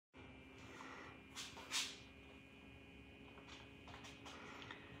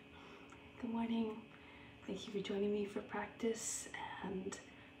morning. Thank you for joining me for practice, and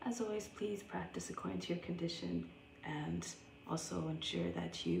as always, please practice according to your condition and also ensure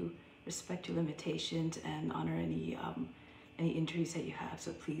that you respect your limitations and honor any injuries that you have.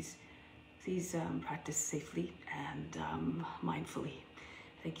 So please practice safely and mindfully.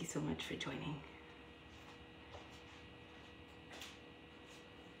 Thank you so much for joining.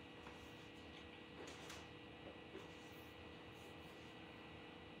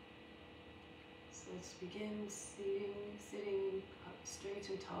 So let's begin sitting up straight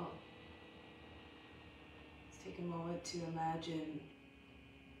and tall. Let's take a moment to imagine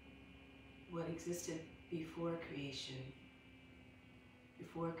what existed before creation.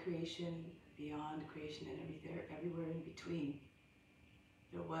 Before creation, beyond creation, and everywhere in between.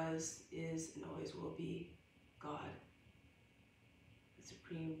 There was, is, and always will be God, the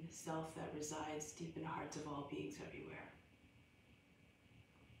Supreme Self that resides deep in the hearts of all beings everywhere.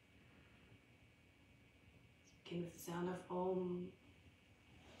 Begin with the sound of Om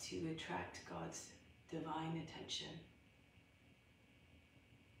to attract God's divine attention.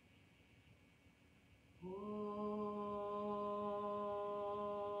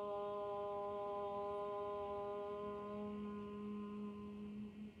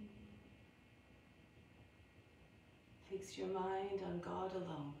 Fix your mind on God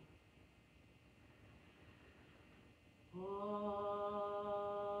alone.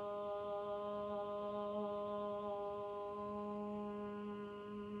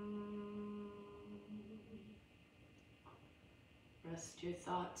 Rest your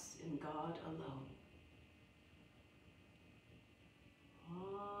thoughts in God alone.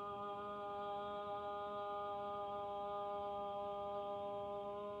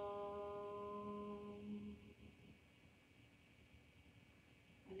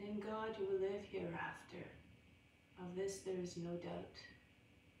 And in God you will live hereafter. Of this there is no doubt.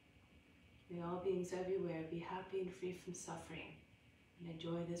 May all beings everywhere be happy and free from suffering and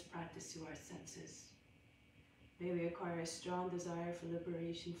enjoy this practice through our senses. May we acquire a strong desire for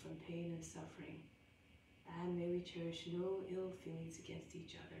liberation from pain and suffering. And may we cherish no ill feelings against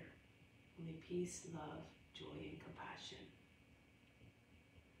each other, only peace, love, joy, and compassion.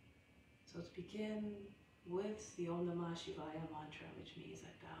 So let's begin with the Om Namah Shivaya mantra, which means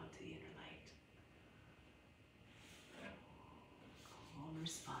I bow to the inner light. Calm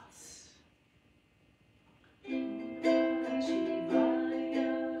response.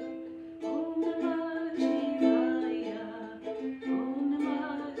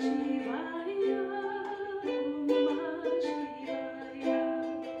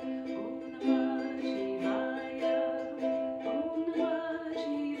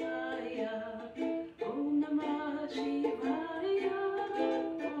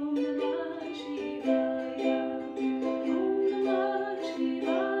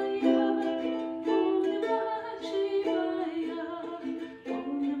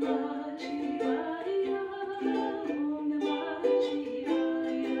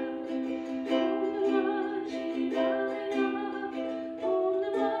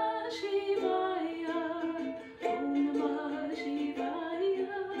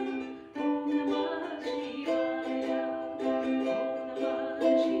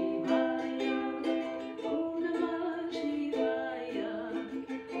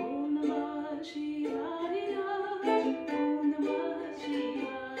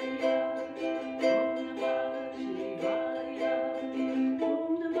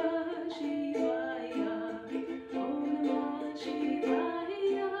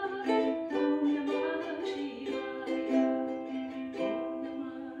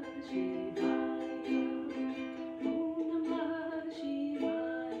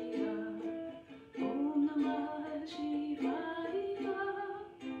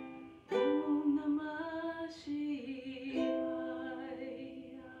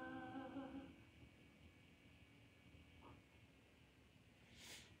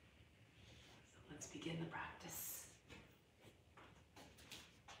 Begin the practice.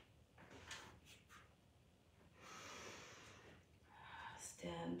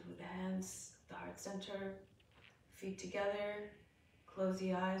 Stand with the hands at the heart center, feet together, close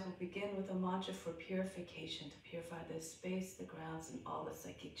the eyes. We'll begin with a mantra for purification, to purify the space, the grounds, and all the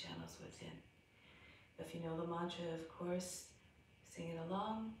psychic channels within. If you know the mantra, of course, sing it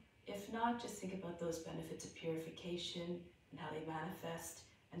along. If not, just think about those benefits of purification and how they manifest,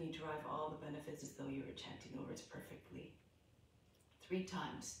 and you derive all the benefits as though you were chanting the words perfectly. 3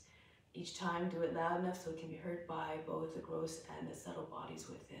 times. Each time, do it loud enough so it can be heard by both the gross and the subtle bodies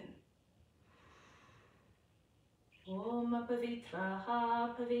within. Om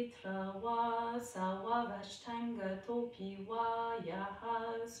pavitraha pavitra va sawa vashtanga topi va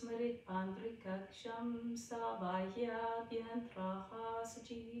yaha smrit pandrikaksham savaya bhyantraha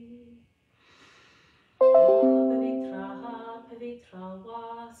saji. Om pavitraha pavitra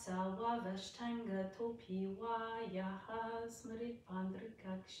va sawa vashtanga topi va yaha smrit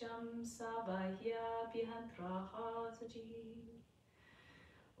pandrikaksham savaya bhyantraha saji.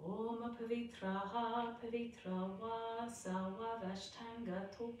 Om pavitraha pavitra va sawa vashtanga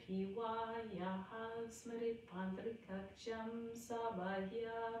topi va yaha smrit pandrikaksham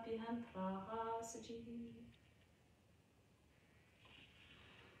savaya bhyantraha saji.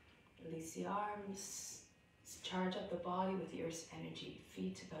 Release the arms, charge up the body with the earth's energy,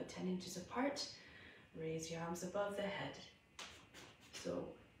 feet about 10 inches apart, raise your arms above the head.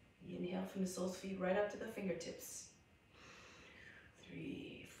 So inhale from the soles feet right up to the fingertips.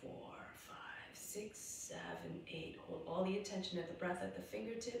 3, 4, 5, 6, 7, 8. Hold all the attention of the breath at the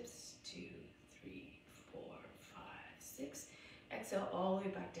fingertips. 2, 3, 4, 5, 6. Exhale all the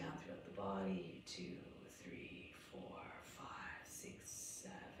way back down throughout the body. 2, 3, 4, 5, 6,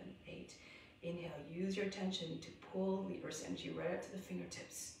 7, 8. Inhale, use your attention to pull the earth's energy right up to the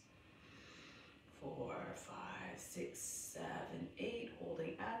fingertips. 4, 5, 6, 7, 8.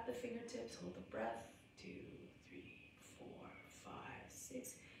 Holding at the fingertips. Hold the breath. 2, 3, 4, 5,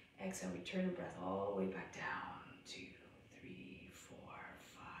 6. Exhale, return the breath all the way back down. 2, 3, 4,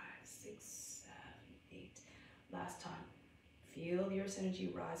 5, 6, 7, 8. Last time. Feel the earth's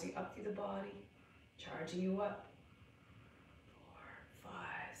energy rising up through the body, charging you up. 4, 5,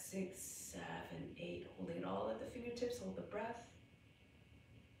 6, 7, 8. Holding it all at the fingertips. Hold the breath.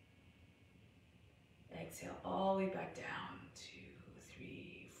 Exhale all the way back down. 2,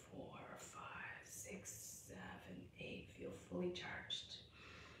 3, 4, 5, 6, 7, 8. Feel fully charged.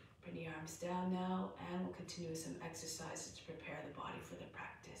 Bring your arms down now, and we'll continue with some exercises to prepare the body for the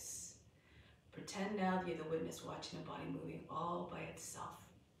practice. Pretend now that you're the witness watching the body moving all by itself.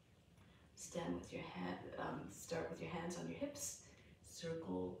 Stand with your hand. Start with your hands on your hips.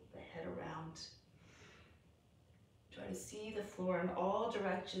 Circle the head around. Try to see the floor in all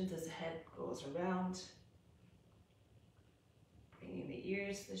directions as the head goes around. Bringing the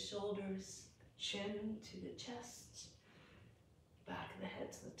ears to the shoulders, chin to the chest, back of the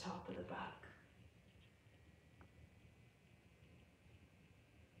head to the top of the back.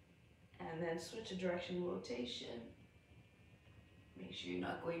 And then switch a direction, rotation. Make sure you're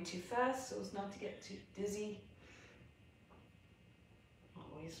not going too fast so as not to get too dizzy.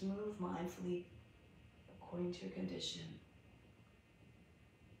 Always move mindfully according to your condition.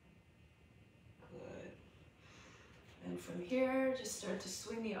 Good. And from here, just start to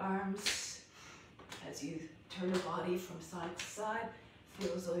swing the arms as you turn the body from side to side.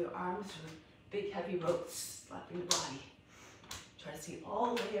 Feel as though your arms are big heavy ropes slapping the body. Try to see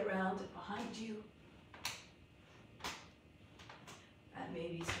all the way around and behind you. And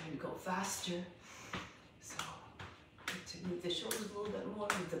maybe starting to go faster. So to move the shoulders a little bit more,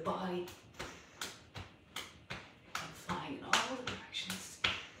 move the body. And flying in all the directions.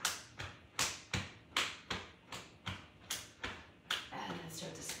 And then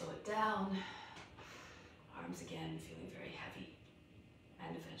start to slow it down. Arms again feeling very heavy.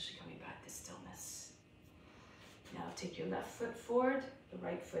 And eventually coming back to stillness. Now take your left foot forward, the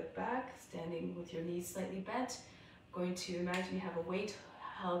right foot back, standing with your knees slightly bent. Going to imagine you have a weight,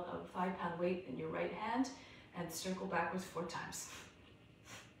 held a 5-pound weight in your right hand, and circle backwards 4 times.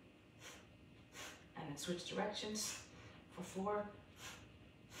 And then switch directions for 4.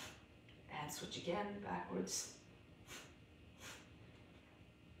 And switch again, backwards.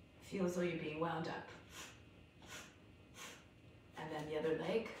 Feel as though you're being wound up. And then the other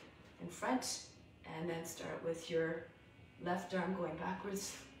leg in front. And then start with your left arm going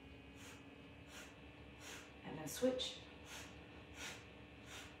backwards. And then switch.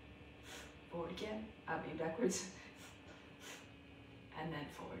 Forward again, backwards. And then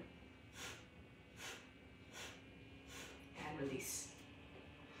forward. And release.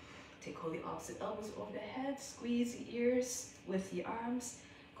 Take hold of the opposite elbows over the head. Squeeze the ears with the arms.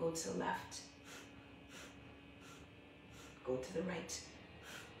 Go to the left. Go to the right.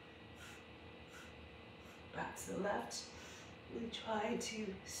 Back to the left. Really try to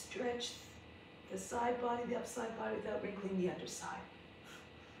stretch the side body, the upside body without wrinkling the underside.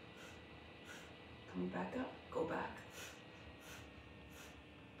 Coming back up, go back.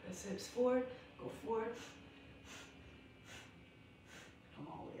 Press hips forward, go forward. Come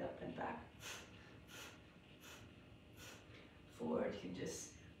all the way up and back. Forward, you can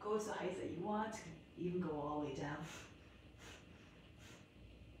just go as the height that you want, even go all the way down.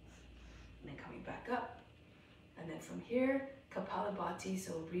 And then coming back up. And then from here, Kapalabhati,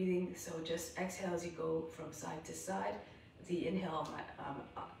 so breathing, so just exhale as you go from side to side. The inhale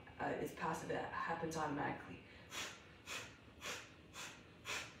is passive, it happens automatically.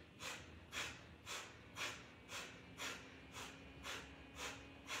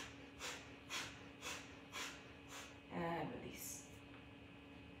 And release.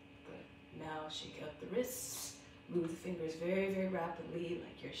 Good. Now shake out the wrists. Move the fingers very, very rapidly,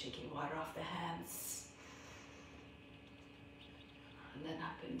 like you're shaking water off the hands. And then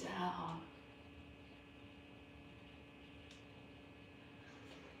up and down.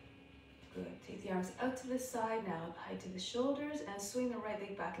 Good. Take the arms out to the side now, high to the shoulders, and swing the right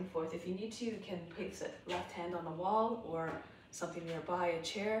leg back and forth. If you need to, you can place the left hand on the wall or something nearby, a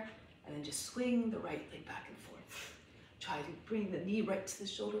chair, and then just swing the right leg back and forth. Try to bring the knee right to the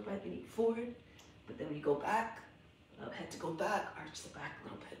shoulder, right the knee forward, but then when you go back, allow the head to go back, arch the back a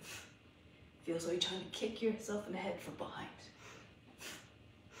little bit. Feels like you're trying to kick yourself in the head from behind.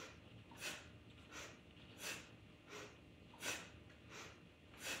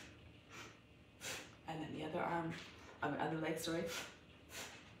 And then the other arm, other leg, sorry.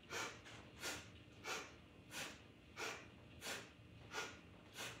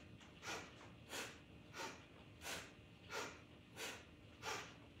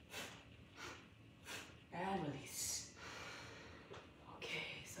 And release. Okay,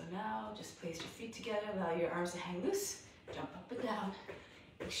 so now just place your feet together, allow your arms to hang loose, jump up and down.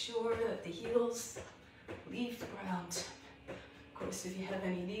 Make sure that the heels leave the ground. Of course, if you have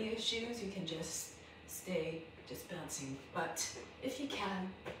any knee issues, you can just stay just bouncing, but if you can,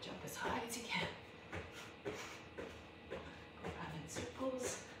 jump as high as you can. Go around in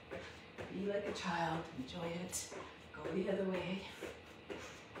circles. Be like a child. Enjoy it. Go the other way.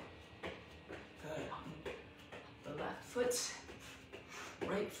 Good. The left foot,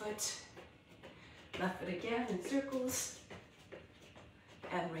 right foot, left foot again in circles,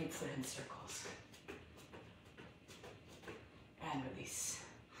 and right foot in circles. And release.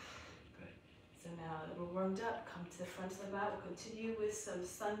 So now that we're warmed up, come to the front of the mat. We'll continue with some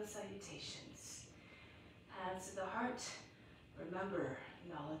sun salutations. Hands to the heart. Remember,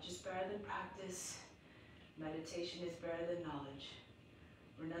 knowledge is better than practice. Meditation is better than knowledge.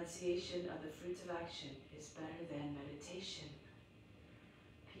 Renunciation of the fruits of action is better than meditation.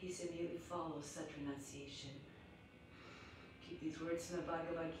 Peace immediately follows such renunciation. Keep these words from the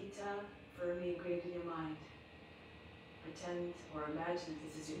Bhagavad Gita firmly engraved in your mind. Pretend or imagine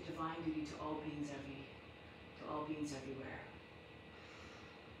that this is your divine duty to all beings everywhere.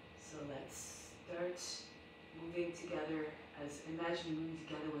 So let's start moving together imagine moving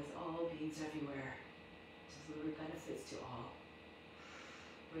together with all beings everywhere to deliver benefits to all.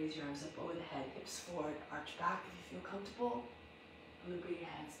 Raise your arms up over the head, hips forward, arch back if you feel comfortable. And then bring your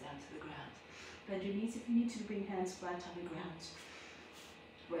hands down to the ground. Bend your knees if you need to, bring hands flat on the ground.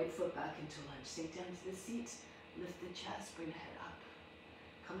 Right foot back into lunge. Sink down to the seat. Lift the chest, bring the head up.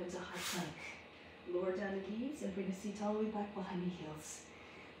 Come into high plank. Lower down the knees and bring the seat all the way back behind the heels.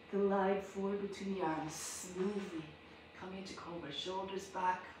 Glide forward between the arms, smoothly. Come into cobra, shoulders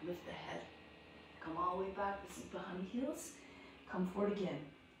back, lift the head. Come all the way back, the seat behind the heels. Come forward again.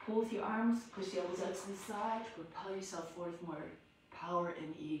 Pull with your arms, push the elbows out to the side, propel yourself forward with more power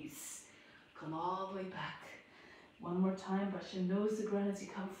and ease. Come all the way back. One more time, brush your nose to the ground as you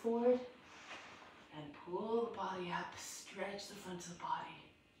come forward. And pull the body up, stretch the front of the body.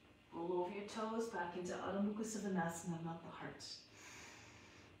 Roll over your toes back into Adho Mukha Savasana, not the heart.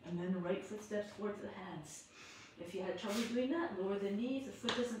 And then the right foot steps forward to the hands. If you had trouble doing that, lower the knees. The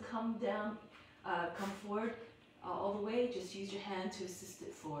foot doesn't come down, come forward all the way. Just use your hand to assist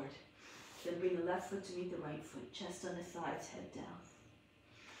it forward. Then bring the left foot to meet the right foot. Chest on the sides, head down.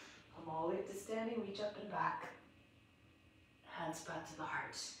 Come all the way up to standing, reach up and back. Hands back to the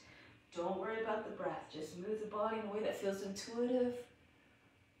heart. Don't worry about the breath. Just move the body in a way that feels intuitive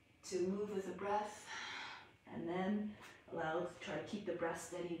to move with the breath. And then try to keep the breath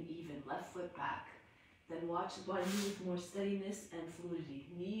steady and even. Left foot back. Then watch the body move with more steadiness and fluidity.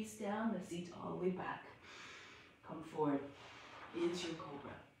 Knees down, the seat all the way back. Come forward into your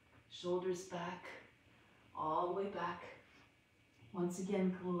cobra. Shoulders back, all the way back. Once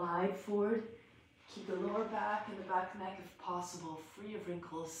again, glide forward. Keep the lower back and the back neck, if possible, free of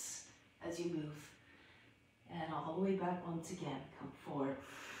wrinkles as you move. And all the way back once again. Come forward.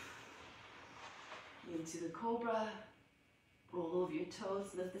 Into the cobra. Roll over your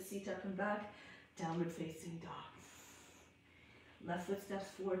toes, lift the seat up and back. Downward facing dog. Left foot steps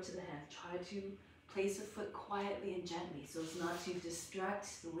forward to the hand. Try to place the foot quietly and gently so as not to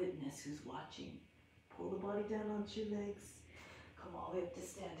distract the witness who's watching. Pull the body down onto your legs. Come all the way up to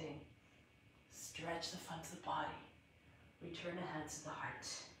standing. Stretch the front of the body. Return the hands to the heart.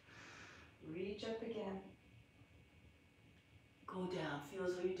 Reach up again. Go down. Feel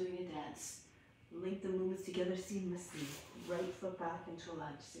as though you're doing a dance. Link the movements together seamlessly. Right foot back into a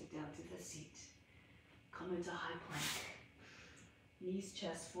lunge. Sink down to the seat. Come into high plank. Knees,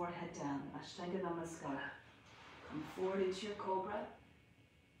 chest, forehead down. Ashtanga Namaskara. Come forward into your cobra.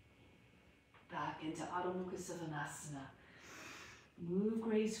 Back into Adho Mukha Savasana. Move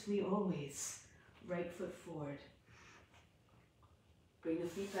gracefully always. Right foot forward. Bring the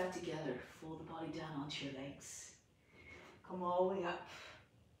feet back together. Fold the body down onto your legs. Come all the way up.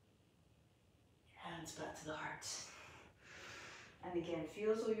 Hands back to the heart. And again,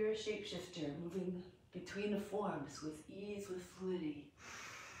 feel as though you're a shapeshifter, moving between the forms with ease, with fluidity.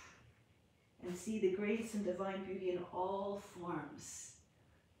 And see the grace and divine beauty in all forms.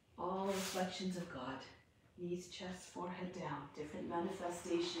 All reflections of God. Knees, chest, forehead down. Different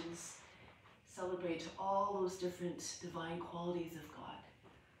manifestations. Celebrate all those different divine qualities of God.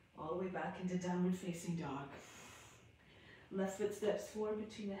 All the way back into downward facing dog. Left foot steps forward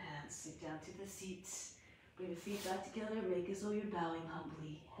between the hands. Sit down to the seat. Bring the feet back together. Make as though you're bowing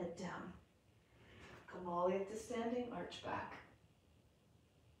humbly. Head down. Come all the way up to standing. Arch back.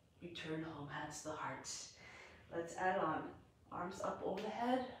 Return home. Hands to the heart. Let's add on. Arms up over the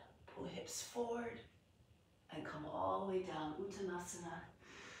head. Pull the hips forward. And come all the way down. Uttanasana.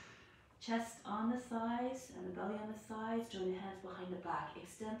 Chest on the thighs and the belly on the thighs. Join the hands behind the back.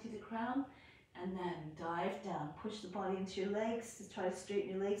 Extend to the crown and then dive down. Push the body into your legs to try to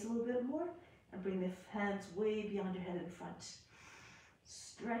straighten your legs a little bit more and bring the hands way beyond your head in front.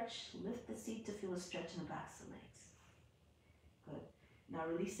 Stretch, lift the seat to feel a stretch in the backs of the legs. Good. Now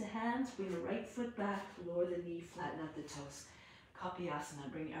release the hands, bring the right foot back, lower the knee, flatten out the toes.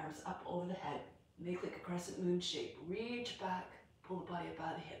 Kapiyasana, bring your arms up over the head. Make like a crescent moon shape. Reach back, pull the body up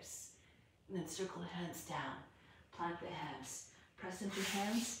out of the hips. And then circle the hands down. Plant the hands. Press into your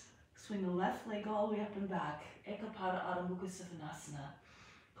hands. Swing the left leg all the way up and back. Ekapada Adho Mukha Savasana.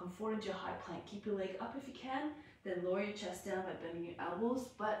 Come forward into your high plank. Keep your leg up if you can. Then lower your chest down by bending your elbows.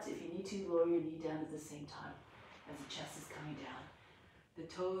 But if you need to, lower your knee down at the same time as the chest is coming down.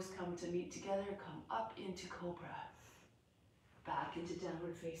 The toes come to meet together. Come up into Cobra. Back into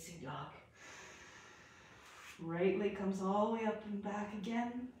downward facing dog. Right leg comes all the way up and back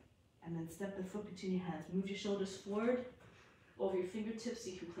again. And then step the foot between your hands. Move your shoulders forward over your fingertips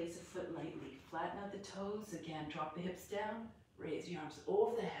so you can place a foot lightly. Flatten out the toes. Again, drop the hips down. Raise your arms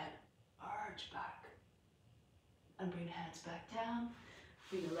over the head. Arch back. And bring the hands back down.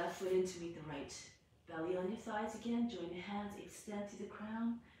 Bring the left foot in to meet the right. Belly on your thighs again. Join the hands. Extend to the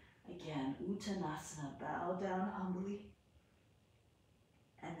crown. Again, Uttanasana. Bow down humbly.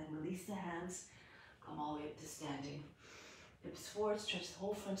 And then release the hands. Come all the way up to standing. Hips forward, stretch the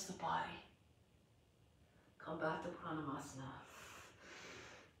whole front of the body. Come back to Pranamasana.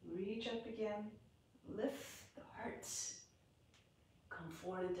 Reach up again. Lift the heart. Come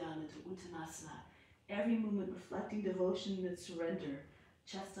forward and down into Uttanasana. Every movement reflecting devotion and surrender.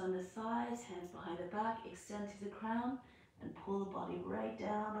 Chest on the thighs, hands behind the back. Extend to the crown and pull the body right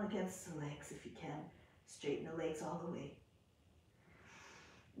down against the legs if you can. Straighten the legs all the way.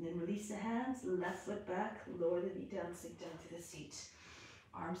 And then release the hands, left foot back, lower the knee down, sink down to the seat.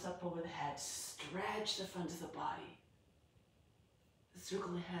 Arms up over the head, stretch the front of the body.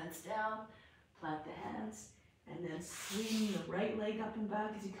 Circle the hands down, plant the hands, and then swing the right leg up and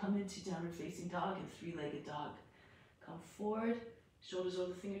back as you come into downward facing dog and three-legged dog. Come forward, shoulders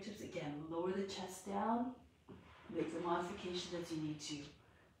over the fingertips again, lower the chest down, make the modification as you need to.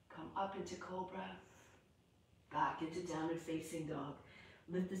 Come up into Cobra, back into downward facing dog.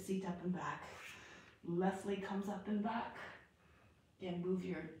 Lift the seat up and back. Left leg comes up and back. Again, move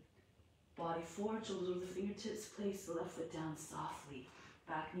your body forward, shoulders over the fingertips. Place the left foot down softly.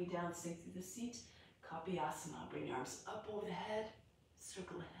 Back knee down, sink through the seat. Kapiyasana. Bring your arms up over the head.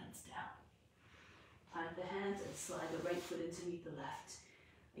 Circle the hands down. Plant the hands and slide the right foot in to meet the left.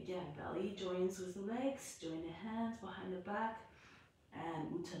 Again, belly joins with the legs. Join the hands behind the back. And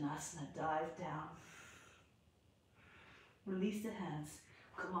Uttanasana. Dive down. Release the hands.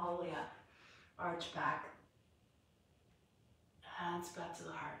 Come all the way up. Arch back. Hands back to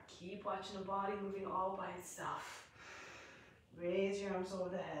the heart. Keep watching the body moving all by itself. Raise your arms over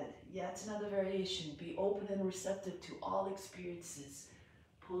the head. Yet another variation. Be open and receptive to all experiences.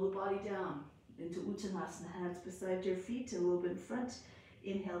 Pull the body down into Uttanasana. Hands beside your feet, a little bit in front.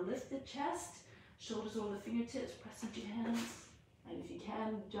 Inhale, lift the chest. Shoulders over the fingertips. Press into your hands. And if you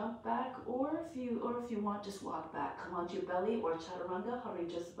can, jump back, or if you want, just walk back. Come onto your belly or chaturanga, hovering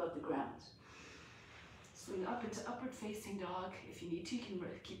just above the ground. Swing up into upward facing dog. If you need to, you can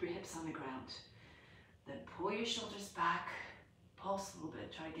keep your hips on the ground. Then pull your shoulders back, pulse a little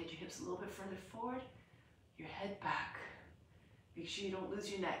bit. Try to get your hips a little bit further forward, your head back. Make sure you don't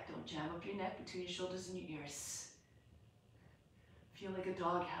lose your neck. Don't jam up your neck between your shoulders and your ears. Feel like a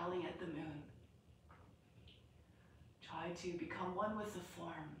dog howling at the moon. Try to become one with the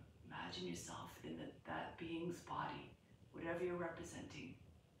form. Imagine yourself in that being's body, whatever you're representing.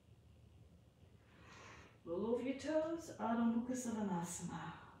 Roll over your toes, Adho Mukha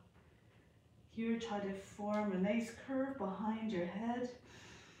Savasana. Here, try to form a nice curve behind your head.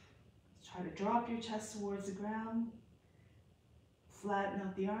 Try to drop your chest towards the ground. Flatten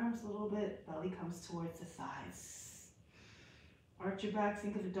out the arms a little bit, belly comes towards the thighs. Arch your back,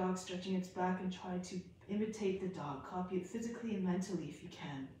 think of a dog stretching its back and try to imitate the dog. Copy it physically and mentally if you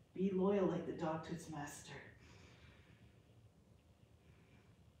can. Be loyal like the dog to its master.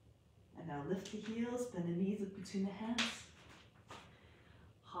 And now lift the heels, bend the knees, look between the hands.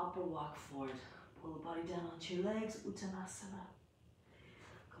 Hop or walk forward. Pull the body down onto your legs, Uttanasana.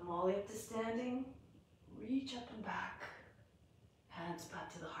 Come all the way up to standing. Reach up and back. Hands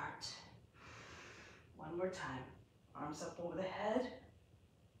back to the heart. One more time. Arms up over the head.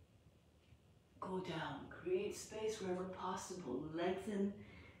 Go down. Create space wherever possible. Lengthen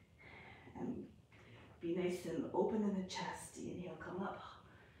and be nice and open in the chest. Inhale, come up.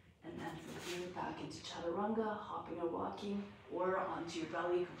 And then from here back into Chaturanga, hopping or walking, or onto your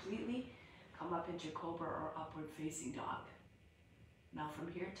belly completely. Come up into Cobra or upward facing dog. Now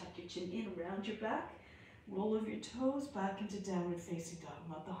from here, tuck your chin in, round your back. Roll over your toes back into downward facing dog,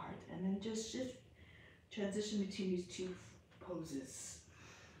 not the heart. And then just shift, transition between these two poses.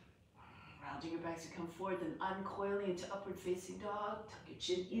 Rounding your back as you come forward, then uncoiling into upward facing dog. Tuck your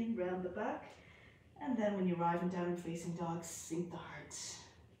chin in, round the back. And then when you arrive in downward facing dog, sink the heart.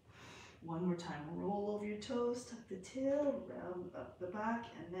 One more time, roll over your toes, tuck the tail, round up the back,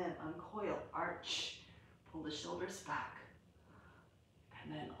 and then uncoil, arch. Pull the shoulders back.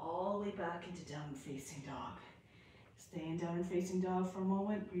 And then all the way back into downward facing dog. Stay in downward facing dog for a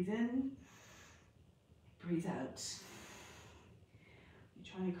moment. Breathe in, breathe out.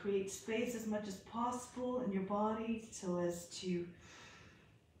 You're trying to create space as much as possible in your body so as to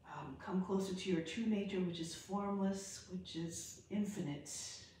come closer to your true nature, which is formless, which is infinite.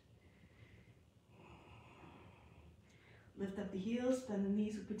 Lift up the heels, bend the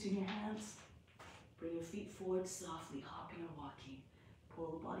knees between your hands. Bring your feet forward softly, hopping or walking.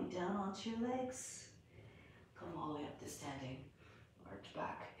 Pull the body down onto your legs. Come all the way up to standing. Arch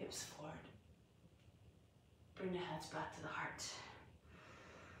back, hips forward. Bring the hands back to the heart.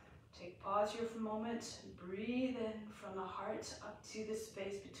 Take pause here for a moment. Breathe in from the heart up to the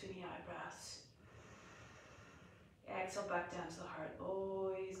space between the eyebrows. Exhale back down to the heart.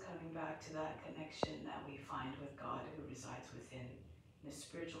 Always coming back to that connection that we find with God who resides within the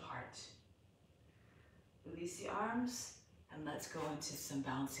spiritual heart. Release the arms. And let's go into some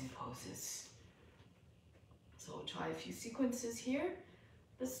bouncing poses. So we'll try a few sequences here.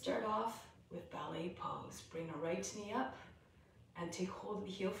 Let's start off with ballet pose. Bring the right knee up and take hold of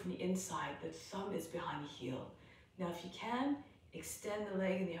the heel from the inside. The thumb is behind the heel. Now if you can, extend the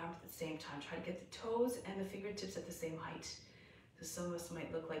leg and the arm at the same time. Try to get the toes and the fingertips at the same height. So some of us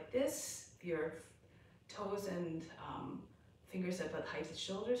might look like this. Your toes and fingers at about the height of the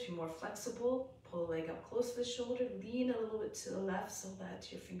shoulders. If you're more flexible, pull the leg up close to the shoulder, lean a little bit to the left so that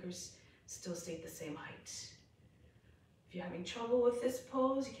your fingers still stay at the same height. If you're having trouble with this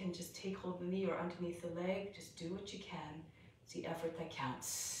pose, you can just take hold of the knee or underneath the leg. Just do what you can. It's the effort that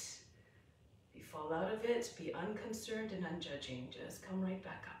counts. If you fall out of it, be unconcerned and unjudging. Just come right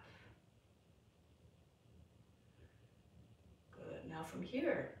back up. Good. Now from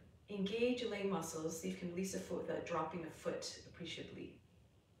here, engage your leg muscles. See if you can release the foot without dropping the foot appreciably.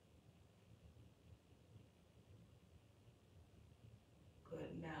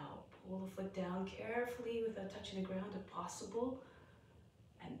 Good. Now pull the foot down carefully without touching the ground if possible.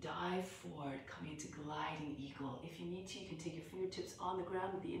 And dive forward, coming into gliding eagle. If you need to, you can take your fingertips on the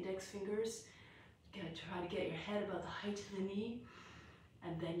ground with the index fingers. You're gonna try to get your head about the height of the knee.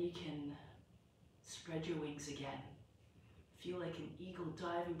 And then you can spread your wings again. Feel like an eagle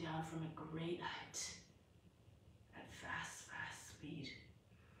diving down from a great height at fast, fast speed.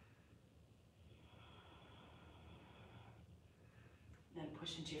 Then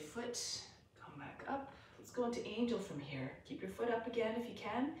push into your foot, come back up. Let's go into angel from here. Keep your foot up again if you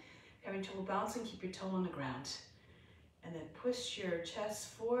can. If you're having trouble bouncing, keep your toe on the ground. And then push your chest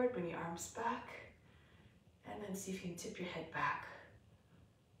forward, bring your arms back. And then see if you can tip your head back.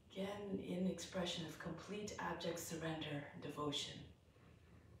 Again, in expression of complete abject surrender, devotion.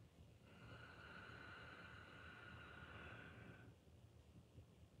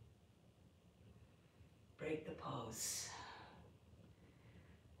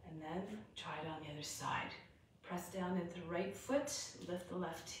 then try it on the other side. Press down into the right foot, lift the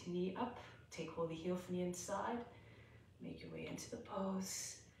left knee up, take hold of the heel from the inside, make your way into the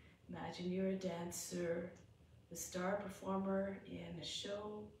pose. Imagine you're a dancer, the star performer in a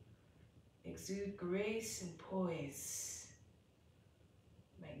show. Exude grace and poise.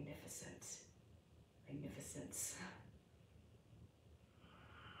 Magnificent. Magnificence.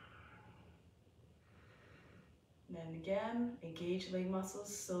 Then again, engage leg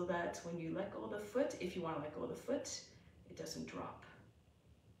muscles so that when you let go of the foot, if you want to let go of the foot, it doesn't drop.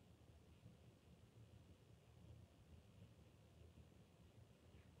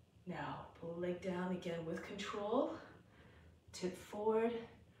 Now, pull the leg down again with control. Tip forward.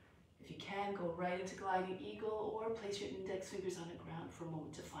 If you can, go right into gliding eagle or place your index fingers on the ground for a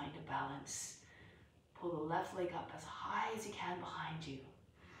moment to find a balance. Pull the left leg up as high as you can behind you.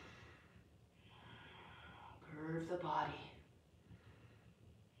 Curve the body.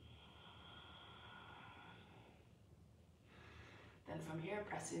 Then from here,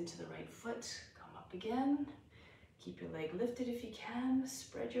 press into the right foot, come up again. Keep your leg lifted if you can.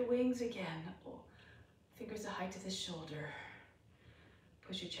 Spread your wings again. Oh, fingers are high to the shoulder.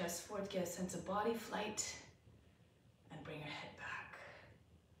 Push your chest forward, get a sense of body flight, and bring your head back.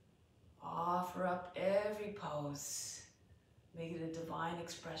 Offer up every pose. Make it a divine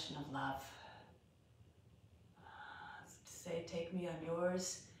expression of love. Say, take me on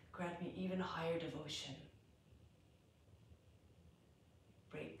yours, grant me even higher devotion.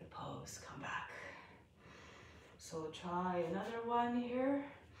 Break the pose, come back. So try another one here.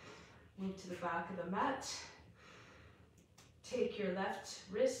 Move to the back of the mat. Take your left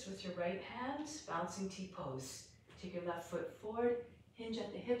wrist with your right hand, bouncing T-pose. Take your left foot forward, hinge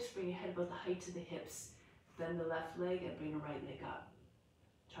at the hips, bring your head about the height of the hips. Bend the left leg and bring the right leg up.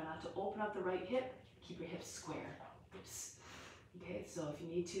 Try not to open up the right hip, keep your hips square. Oops. Okay, so if you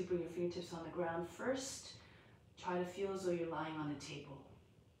need to, bring your fingertips on the ground first. Try to feel as though you're lying on a table,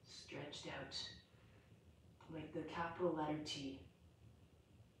 stretched out, like the capital letter T.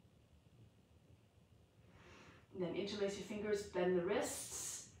 And then interlace your fingers, bend the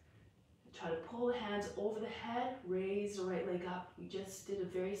wrists. Try to pull the hands over the head, raise the right leg up. We just did a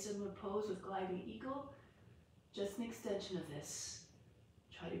very similar pose with gliding eagle, just an extension of this.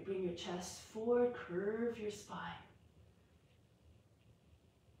 Try to bring your chest forward, curve your spine.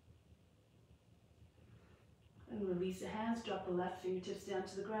 And release the hands, drop the left fingertips down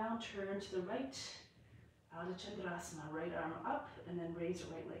to the ground, turn to the right. Ardha Chandrasana, right arm up, and then raise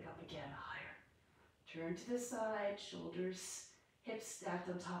the right leg up again, higher. Turn to the side, shoulders, hips stacked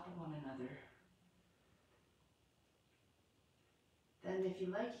on top of one another. Then if you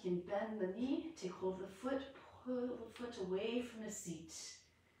like, you can bend the knee, take hold of the foot, pull the foot away from the seat.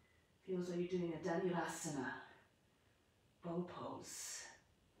 Feel as though you're doing a Dhanurasana, bow pose.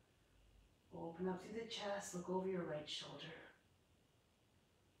 Open up through the chest, look over your right shoulder.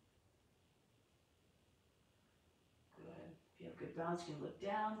 Good. If you have good balance, you can look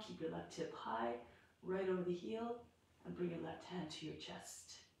down, keep your left hip high, right over the heel, and bring your left hand to your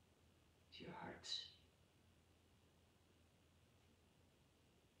chest, to your heart.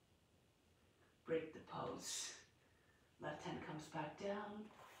 Break the pose. Left hand comes back down,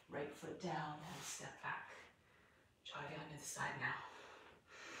 right foot down, and step back. Try it on the side now.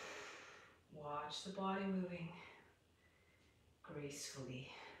 Watch the body moving gracefully.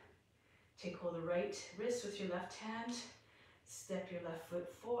 Take hold of the right wrist with your left hand. Step your right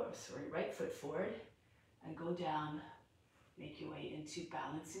foot forward and go down. Make your way into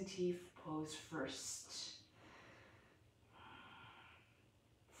balancing T pose first.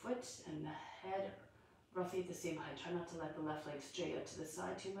 Foot and the head roughly at the same height. Try not to let the left leg stray out to the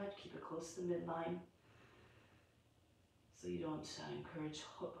side too much. Keep it close to the midline so you don't encourage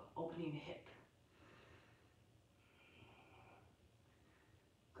opening the hip.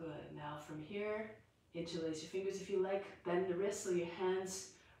 Good. Now from here, interlace your fingers if you like. Bend the wrists so your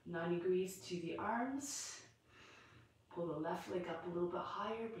hands 90 degrees to the arms. Pull the left leg up a little bit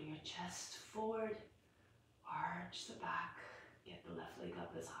higher. Bring your chest forward. Arch the back. Get the left leg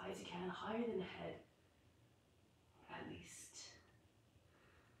up as high as you can, higher than the head, at least.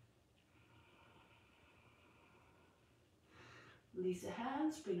 Release the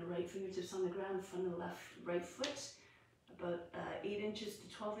hands, bring the right fingertips on the ground in front of the right foot, about 8 inches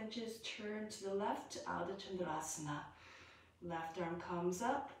to 12 inches, turn to the left, Ardha Chandrasana. Left arm comes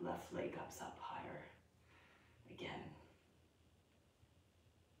up, left leg comes up higher. Again.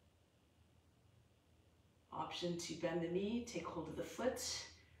 Option to bend the knee, take hold of the foot.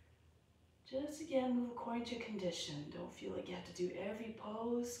 Just again, move according to condition. Don't feel like you have to do every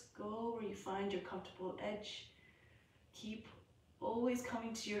pose. Go where you find your comfortable edge. Keep Always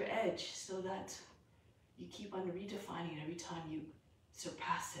coming to your edge so that you keep on redefining every time you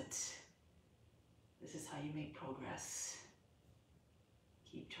surpass it. This is how you make progress.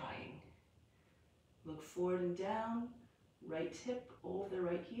 Keep trying. Look forward and down, right hip over the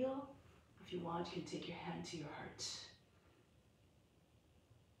right heel. If you want, you can take your hand to your heart.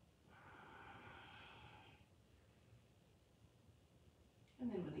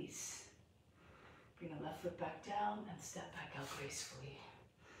 And then release. Bring the left foot back down and step back out gracefully.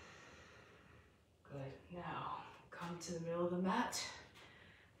 Good. Now, come to the middle of the mat.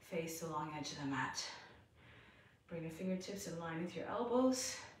 Face the long edge of the mat. Bring your fingertips in line with your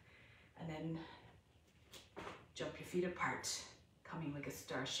elbows. And then jump your feet apart, coming like a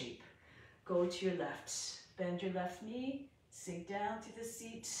star shape. Go to your left. Bend your left knee. Sink down to the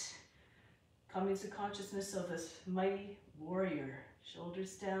seat. Come into consciousness of a mighty warrior.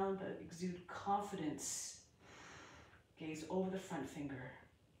 Shoulders down, but exude confidence. Gaze over the front finger.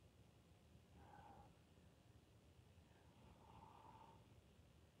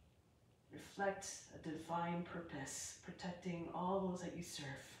 Reflect a divine purpose, protecting all those that you serve.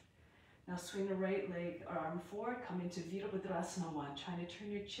 Now swing the right leg or arm forward, come into Virabhadrasana 1, trying to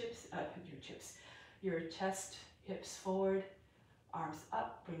turn your chest, hips forward, arms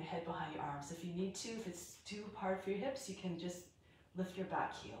up, bring the head behind your arms. If you need to, if it's too hard for your hips, you can just lift your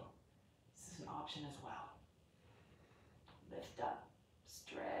back heel. This is an option as well. Lift up,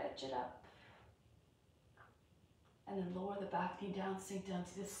 stretch it up. And then lower the back knee down, sink down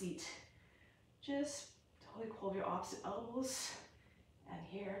to the seat. Just totally hold your opposite elbows. And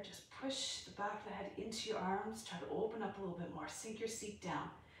here, just push the back of the head into your arms. Try to open up a little bit more. Sink your seat down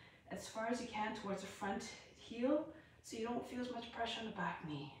as far as you can towards the front heel so you don't feel as much pressure on the back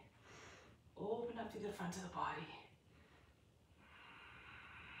knee. Open up through the front of the body.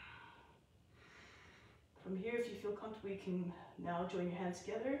 From here, if you feel comfortable, you can now join your hands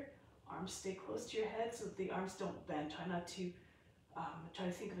together. Arms stay close to your head so that the arms don't bend. Try not to, try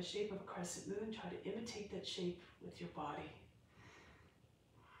to think of a shape of a crescent moon. Try to imitate that shape with your body.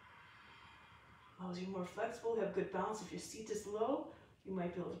 As you're more flexible, you have good balance. If your seat is low, you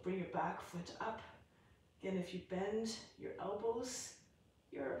might be able to bring your back foot up. Again, if you bend your elbows,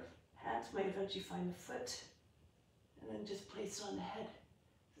 your hands might eventually find the foot, and then just place it on the head.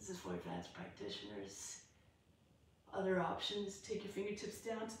 This is for advanced practitioners. Other options, take your fingertips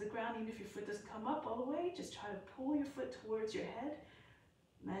down to the ground. Even if your foot doesn't come up all the way, just try to pull your foot towards your head.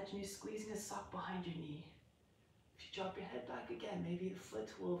 Imagine you squeezing a sock behind your knee. If you drop your head back again, maybe the foot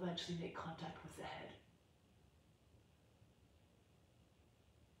will eventually make contact with the head.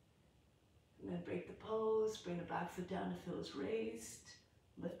 And then break the pose, bring the back foot down to feel it's raised.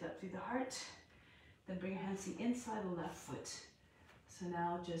 Lift up through the heart. Then bring your hands to the inside of the left foot. So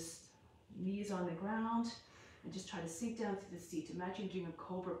now just knees on the ground and just try to sink down to the seat. Imagine doing a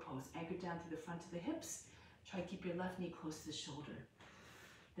cobra pose, anchored down to the front of the hips. Try to keep your left knee close to the shoulder.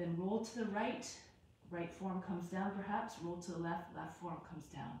 Then roll to the right. Right forearm comes down perhaps, roll to the left, left forearm comes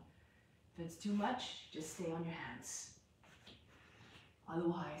down. If it's too much, just stay on your hands.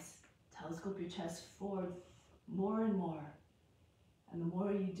 Otherwise, telescope your chest forward more and more. And the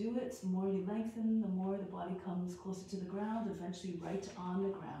more you do it, the more you lengthen, the more the body comes closer to the ground, eventually right on the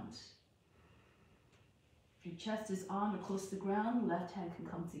ground. If your chest is on or close to the ground, left hand can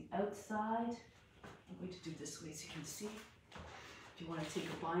come to the outside. I'm going to do this way so you can see. If you want to take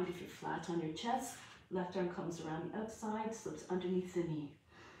a bind, if you're flat on your chest, left arm comes around the outside, slips underneath the knee.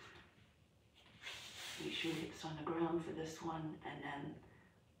 Make sure your hips on the ground for this one, and then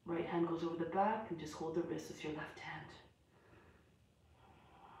right hand goes over the back and just hold the wrist with your left hand.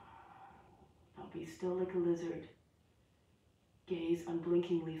 Now be still like a lizard. Gaze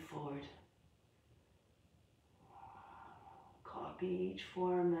unblinkingly forward. Copy each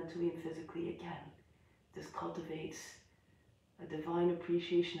form mentally and physically again. This cultivates a divine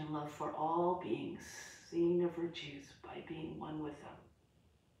appreciation and love for all beings, seeing their virtues by being one with them.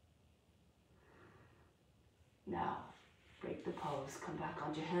 Now, break the pose. Come back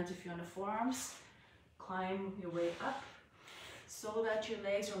onto your hands if you're on the forearms. Climb your way up so that your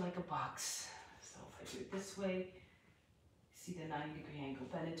legs are like a box. So if I do it this way, see the 90-degree angle.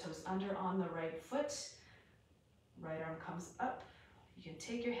 Bend the toes under on the right foot. Right arm comes up. You can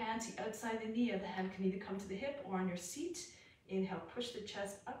take your hand to outside the knee, and the hand can either come to the hip or on your seat. Inhale, push the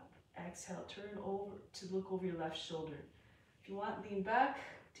chest up. Exhale, turn over to look over your left shoulder. If you want, lean back.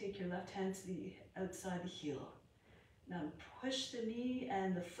 Take your left hand to the outside the heel. Now push the knee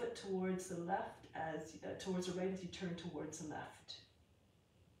and the foot towards the left, towards the right as you turn towards the left.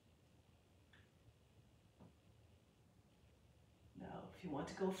 Now, if you want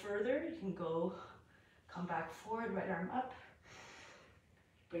to go further, you can come back forward, right arm up.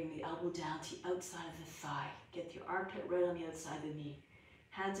 Bring the elbow down to the outside of the thigh. Get your armpit right on the outside of the knee.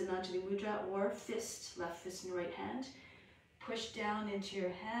 Hands in Anjali Mudra or fist, left fist and right hand. Push down into your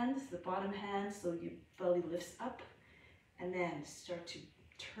hands, the bottom hand, so your belly lifts up. And then start to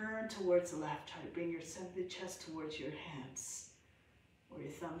turn towards the left. Try to bring your center of the chest towards your hands. Or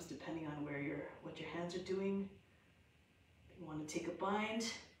your thumbs, depending on what your hands are doing. If you want to take a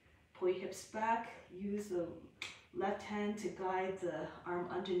bind, pull your hips back. Use the left hand to guide the arm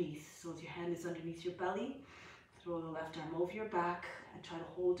underneath. So as your hand is underneath your belly, throw the left arm over your back and try to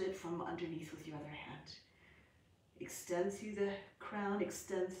hold it from underneath with your other hand. Extend through the crown,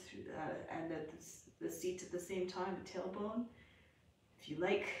 extend through and the seat at the same time, the tailbone. If you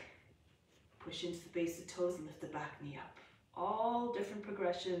like, push into the base of the toes and lift the back knee up. All different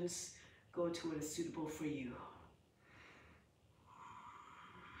progressions. Go to what is suitable for you.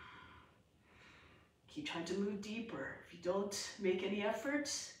 Keep trying to move deeper. If you don't make any effort,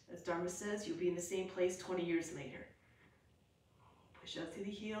 as Dharma says, you'll be in the same place 20 years later. Push out through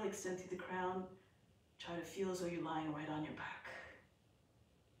the heel, extend through the crown. Try to feel as though you're lying right on your back.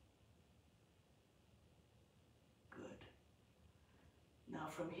 Good. Now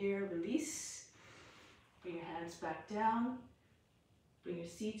from here, release. Bring your hands back down. Bring your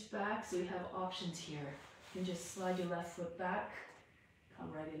seats back. So you have options here. You can just slide your left foot back.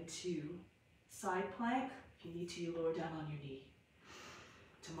 Come right into side plank. If you need to, you lower down on your knee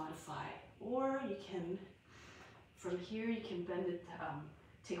to modify. Or you can, from here, you can bend it,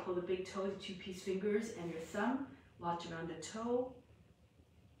 take hold of the big toe, the 2-piece fingers, and your thumb. Latch around the toe.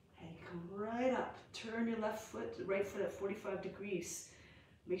 And you come right up. Turn your left foot, the right foot at 45 degrees.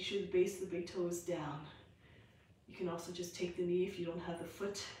 Make sure the base of the big toe is down. You can also just take the knee if you don't have the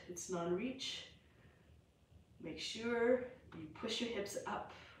foot, it's non-reach. Make sure you push your hips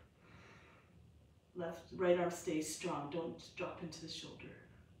up. Right arm stays strong, don't drop into the shoulder.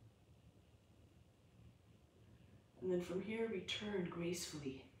 And then from here, return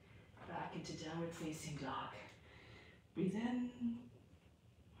gracefully back into downward facing dog. Breathe in,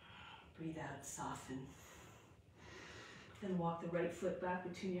 breathe out, soften. Then walk the right foot back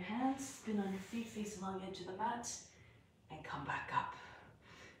between your hands, spin on your feet, face along the edge of the mat, and come back up.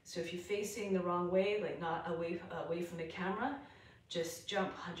 So if you're facing the wrong way, like not away from the camera, just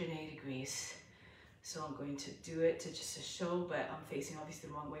jump 180 degrees. So I'm going to do it to just to show, but I'm facing obviously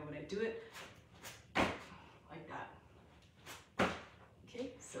the wrong way when I do it, like that.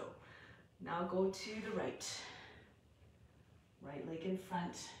 Okay, so now go to the right. Right leg in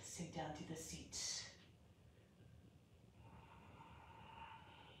front, sink down to the seat.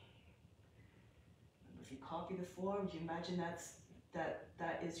 If you copy the form, you imagine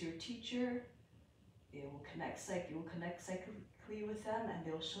that is your teacher. They will connect psychically with them, and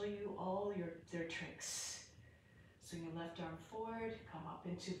they'll show you all their tricks. Swing your left arm forward, come up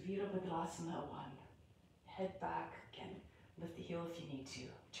into Virabhadrasana 1. Head back, again, lift the heel if you need to.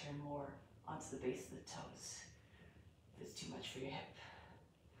 Turn more onto the base of the toes if it's too much for your hip.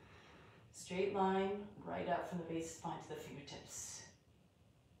 Straight line, right up from the base of the spine to the fingertips.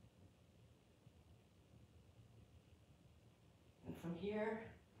 And from here,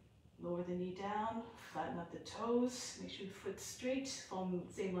 lower the knee down, flatten up the toes, make sure the foot's straight, follow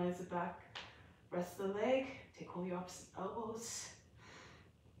the same line as the back. Rest the leg, take hold of your opposite elbows.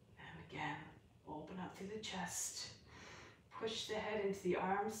 And again, open up through the chest. Push the head into the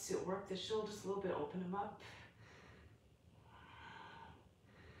arms to work the shoulders a little bit, open them up.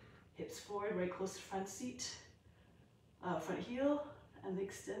 Hips forward, right close to front seat, front heel, and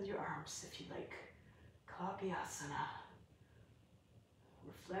extend your arms if you like. Kapiyasana.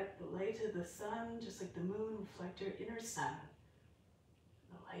 Reflect the light of the sun, just like the moon, reflect your inner sun,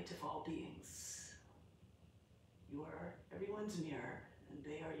 the light of all beings. You are everyone's mirror, and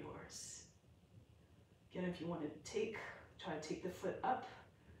they are yours. Again, if you want to try to take the foot up,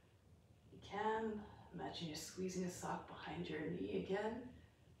 you can. Imagine you're squeezing a sock behind your knee again.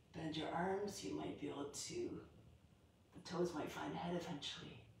 Bend your arms, you might be able to, the toes might find head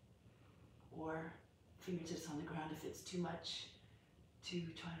eventually. Or fingertips on the ground if it's too much, to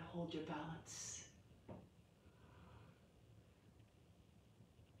try to hold your balance.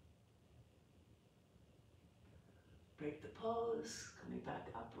 Break the pose, coming back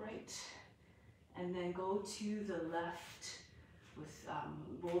upright. And then go to the left, with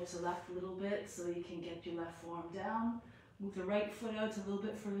roll to the left a little bit so you can get your left forearm down. Move the right foot out a little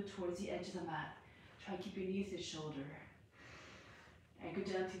bit further towards the edge of the mat. Try to keep your knee to the shoulder. Anchor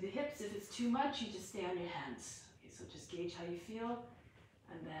down through the hips. If it's too much, you just stay on your hands. Okay, so just gauge how you feel.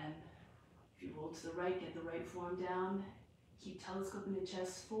 And then if you roll to the right, get the right forearm down. Keep telescoping the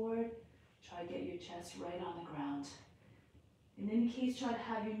chest forward. Try to get your chest right on the ground. In any case, try to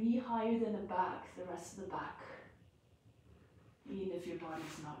have your knee higher than the back, the rest of the back. Even if your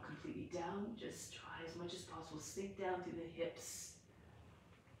body's not completely down, just try as much as possible. Sink down through the hips.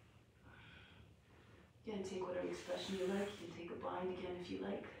 Again, take whatever expression you like. You can take a bind again if you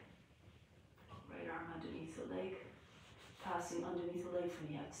like. Right arm underneath the leg, passing underneath the leg from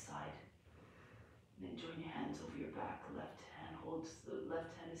the outside. And then join your hands over your back. Left hand holds, the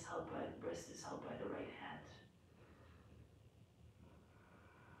left hand is held by, the wrist is held by the right hand.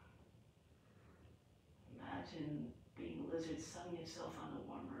 Imagine being a lizard, sunning yourself on the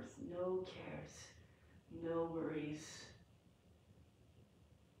warm earth. No cares, no worries.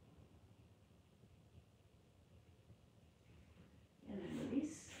 And then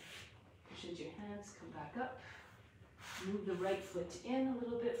release. Push into your hands, come back up. Move the right foot in a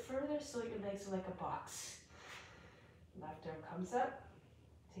little bit further so your legs are like a box. Left arm comes up.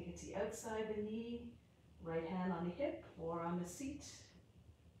 Take it to the outside of the knee. Right hand on the hip or on the seat.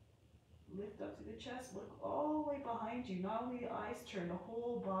 Lift up to the chest. Look all the way behind you. Not only the eyes turn, the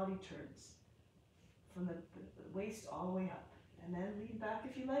whole body turns. From the waist all the way up. And then lean back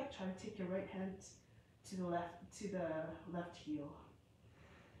if you like. Try to take your right hand to the left heel.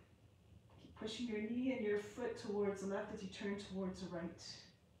 Keep pushing your knee and your foot towards the left as you turn towards the right.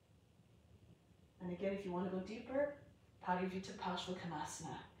 And again, if you want to go deeper, Parivritta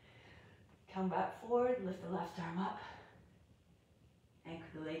Parsvakonasana. Come back forward, lift the left arm up. Anchor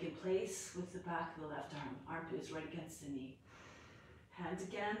the leg in place with the back of the left arm. Armpit is right against the knee. Hands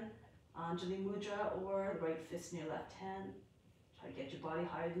again, Anjali Mudra or the right fist near left hand. Try to get your body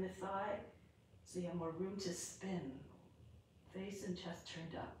higher than the thigh so you have more room to spin. Face and chest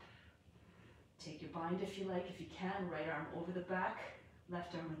turned up. Take your bind if you like. If you can, right arm over the back,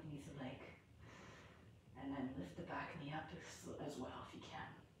 left arm underneath the leg. And then lift the back knee up as well if you can.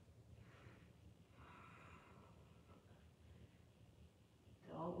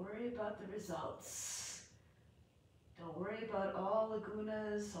 Don't worry about the results. Don't worry about all the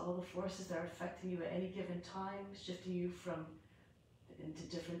gunas, all the forces that are affecting you at any given time, shifting you from into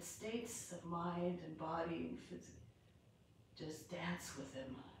different states of mind and body. Just dance with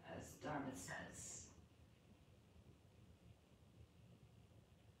them, as Dharma says.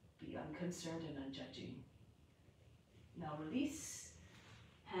 Be unconcerned and unjudging. Now release.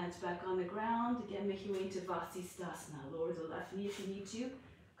 Hands back on the ground. Again, make your way into Vasisthasana. Lower the left knee if you need to.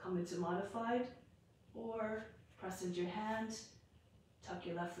 Come into modified. Or press into your hand. Tuck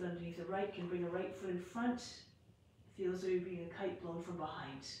your left foot underneath the right. You can bring the right foot in front. Feel as though you're being a kite blown from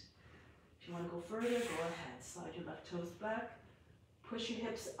behind. If you want to go further, go ahead. Slide your left toes back. Push your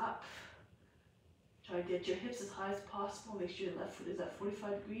hips up. Try to get your hips as high as possible. Make sure your left foot is at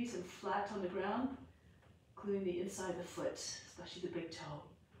 45 degrees and flat on the ground, including the inside of the foot, especially the big toe.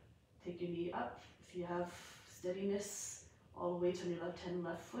 Take your knee up. If you have steadiness, all the weight on your left hand and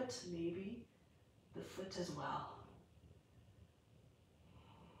left foot, maybe the foot as well.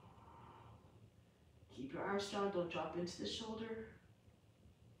 Keep your arms strong, don't drop into the shoulder.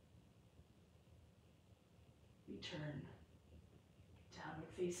 Return. Downward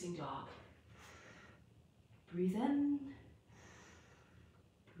facing dog. Breathe in.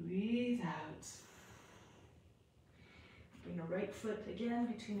 Breathe out. Bring the right foot again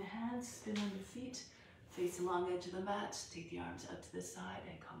between the hands, spin on your feet, face the long edge of the mat, take the arms out to the side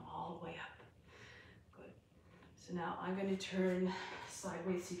and come all the way up. Good. So now I'm going to turn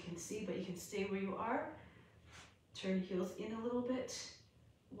sideways so you can see, but you can stay where you are. Turn heels in a little bit.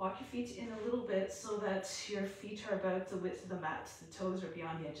 Walk your feet in a little bit so that your feet are about the width of the mat. The toes are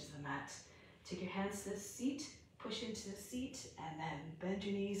beyond the edges of the mat. Take your hands to the seat, push into the seat, and then bend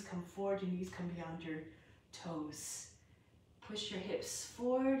your knees, come forward, your knees come beyond your toes. Push your hips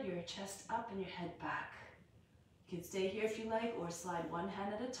forward, your chest up, and your head back. You can stay here if you like, or slide one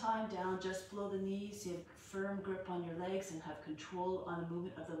hand at a time down just below the knees. You have firm grip on your legs and have control on the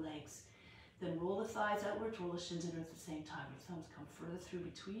movement of the legs. Then roll the thighs outward, roll the shins inward at the same time. Your thumbs come further through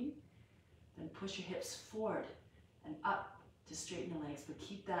between. Then push your hips forward and up to straighten the legs, but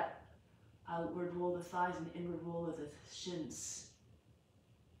keep that outward roll of the thighs and inward roll of the shins.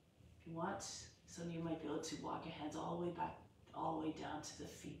 If you want, some of you might be able to walk your hands all the way back, all the way down to the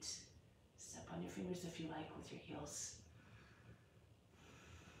feet. Step on your fingers if you like with your heels.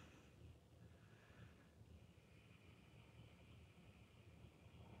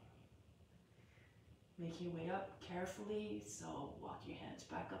 Make your way up carefully, so walk your hands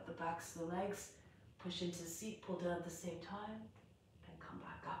back up the backs of the legs, push into the seat, pull down at the same time, and come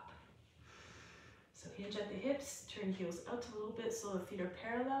back up. So hinge at the hips, turn heels out a little bit so the feet are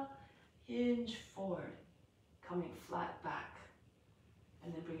parallel, hinge forward, coming flat back.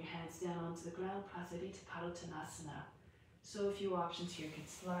 And then bring your hands down onto the ground, Prasarita Padottanasana. So a few options here. You can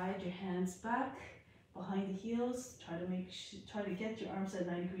slide your hands back behind the heels. Try to get your arms at a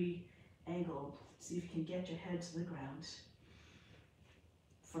 90-degree angle. See if you can get your head to the ground.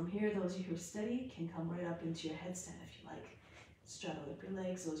 From here, those of you who are steady can come right up into your headstand if you like. Straddle up your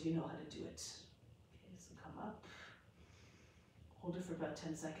legs, those of you know how to do it. Okay, so come up. Hold it for about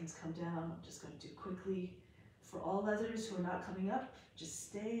 10 seconds, come down. I'm just going to do quickly. For all others who are not coming up, just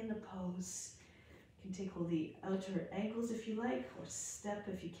stay in the pose. You can take hold of the outer ankles if you like, or step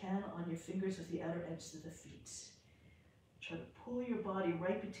if you can on your fingers with the outer edges of the feet. Try to pull your body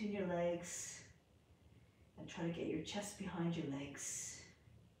right between your legs and try to get your chest behind your legs.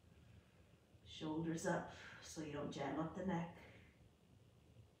 Shoulders up so you don't jam up the neck.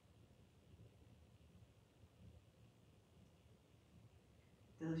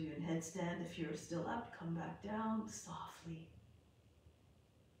 Those of you in headstand, if you're still up, come back down softly.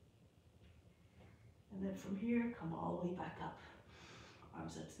 And then from here, come all the way back up.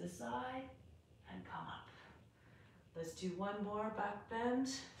 Arms up to the side and come up. Let's do one more back bend.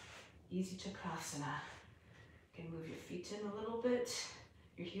 Easy Chakrasana. You can move your feet in a little bit,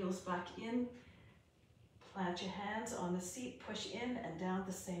 your heels back in. Plant your hands on the seat, push in and down at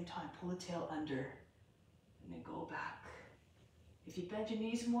the same time. Pull the tail under and then go back. If you bend your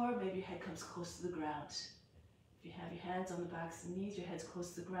knees more, maybe your head comes close to the ground. If you have your hands on the backs of the knees, your head's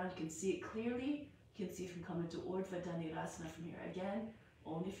close to the ground, you can see it clearly. You can see if you come into Urdhva Dhanurasana from here. Again,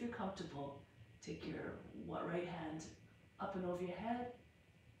 only if you're comfortable. Take your right hand up and over your head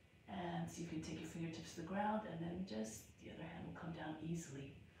and see if you can take your fingertips to the ground, and then just the other hand will come down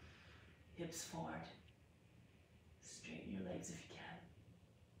easily. Hips forward. Straighten your legs if you can.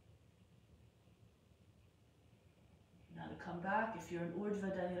 Now to come back, if you're in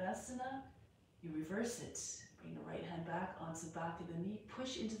Urdhva Dhanurasana, you reverse it. Bring the right hand back onto the back of the knee.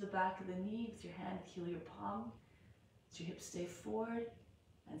 Push into the back of the knee with your hand, heel your palm. So your hips stay forward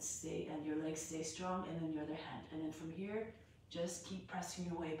and your legs stay strong, and then your other hand. And then from here, just keep pressing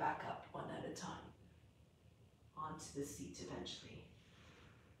your way back up one at a time onto the seat eventually.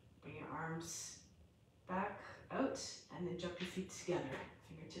 Bring your arms back out and then jump your feet together.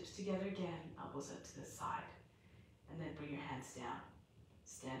 Fingertips together again, elbows up to the side. And then bring your hands down.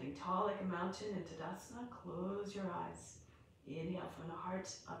 Standing tall like a mountain in Tadasana, close your eyes. Inhale from the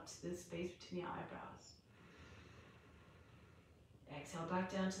heart up to the space between the eyebrows. Exhale back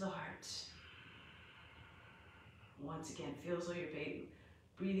down to the heart. Once again, feel as though you're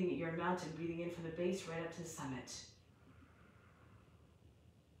breathing, you're a mountain, breathing in from the base right up to the summit.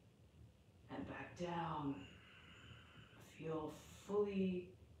 And back down. Feel fully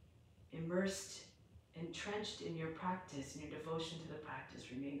immersed, entrenched in your practice, in your devotion to the practice.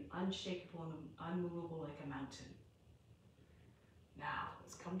 Remain unshakable and unmovable like a mountain. Now,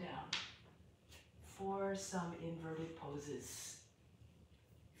 let's come down for some inverted poses.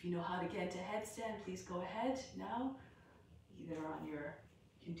 If you know how to get to headstand, please go ahead now. Either on you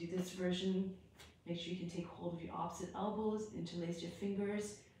can do this version. Make sure you can take hold of your opposite elbows, interlace your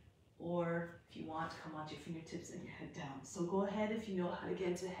fingers, or if you want, come onto your fingertips and your head down. So go ahead if you know how to get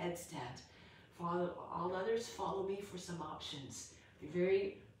into headstand. For all others, follow me for some options. If you're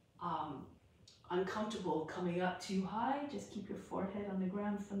very uncomfortable coming up too high, just keep your forehead on the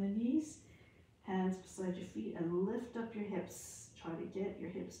ground from the knees, hands beside your feet, and lift up your hips. Try to get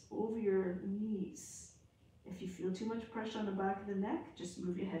your hips over your knees. If you feel too much pressure on the back of the neck, just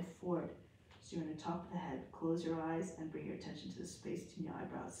move your head forward. So you're on the top of the head. Close your eyes and bring your attention to the space between your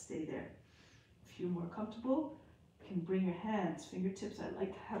eyebrows. Stay there. If you're more comfortable, you can bring your hands, fingertips. I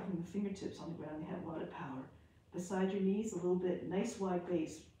like having the fingertips on the ground. They have a lot of power. Beside your knees, a little bit, nice wide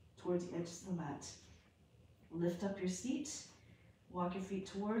base towards the edges of the mat. Lift up your seat. Walk your feet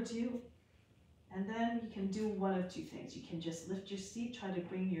towards you. And then you can do one of two things. You can just lift your seat, try to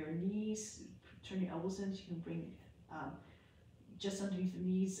bring your knees, turn your elbows in. So you can bring just underneath the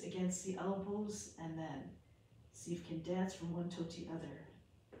knees against the elbows, and then see if you can dance from one toe to the other.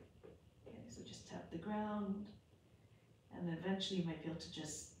 Okay, so just tap the ground, and then eventually you might be able to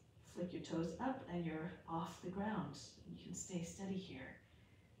just flick your toes up and you're off the ground. You can stay steady here.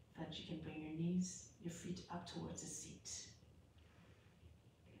 Eventually you can bring your knees, your feet up towards the seat.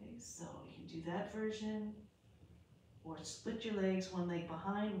 Okay, so you can do that version, or split your legs, one leg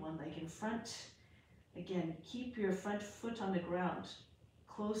behind, one leg in front. Again, keep your front foot on the ground,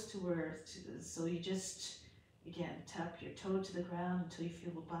 close to where, so you just, again, tap your toe to the ground until you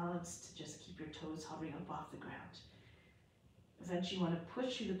feel the balance to just keep your toes hovering up off the ground. Eventually you want to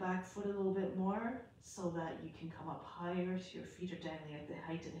push through the back foot a little bit more so that you can come up higher so your feet are dangling at the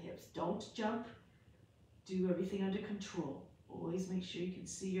height of the hips. Don't jump, do everything under control. Always make sure you can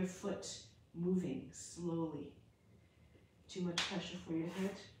see your foot moving slowly. too much pressure for your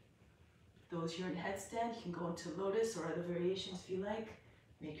head. Those who are in headstand, you can go into lotus or other variations if you like.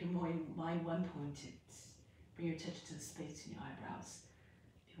 Make your mind one-pointed. Bring your attention to the space in your eyebrows.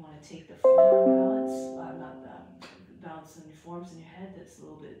 If you want to take the foot out balance, balance on your forms in your head, that's a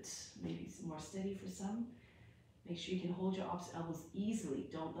little bit maybe more steady for some. Make sure you can hold your opposite elbows easily.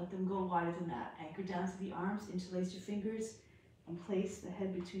 Don't let them go wider than that. Anchor down to the arms, interlace your fingers, and place the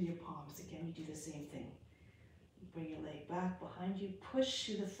head between your palms. Again, you do the same thing. Bring your leg back behind you. Push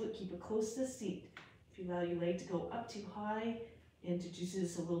through the foot. Keep it close to the seat. If you allow your leg to go up too high, it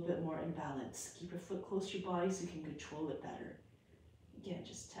introduces a little bit more imbalance. Keep your foot close to your body so you can control it better. Again,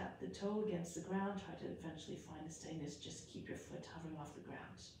 just tap the toe against the ground. Try to eventually find the steadiness. Just keep your foot hovering off the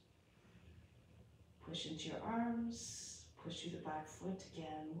ground. Push into your arms. Push through the back foot.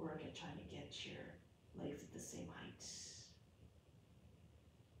 Again, work at trying to get your legs at the same height.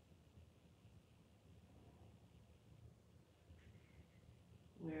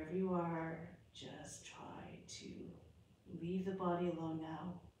 Wherever you are, just try to leave the body alone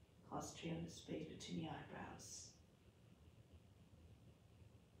now. Concentrate on the space between the eyebrows.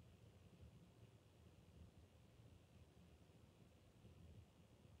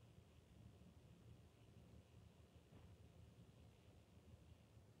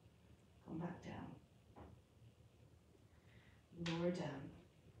 Come back down. Lower down.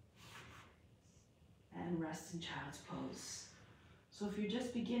 And rest in child's pose. So if you're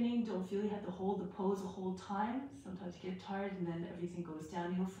just beginning, don't feel you have to hold the pose the whole time. Sometimes you get tired and then everything goes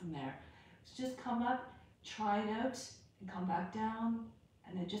downhill from there. So just come up, try it out, and come back down,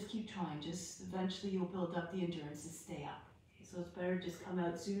 and then just keep trying. Just eventually you'll build up the endurance to stay up. Okay, so it's better to just come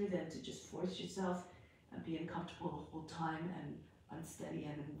out sooner than to just force yourself and be uncomfortable the whole time and unsteady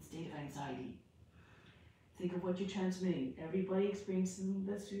and in a state of anxiety. Think of what you're transmitting. Everybody experiencing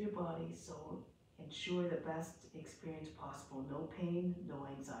this through your body, so ensure the best experience possible. No pain, no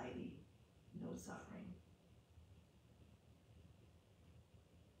anxiety, no suffering.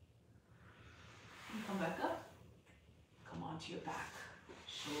 And come back up. Come onto your back.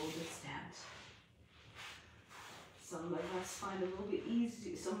 Shoulder stand. Some of us find it a little bit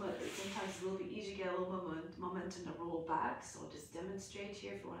easy. Sometimes it's a little bit easier to get a little momentum to roll back. So I'll just demonstrate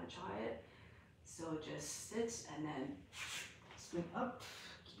here if you want to try it. So just sit and then swing up.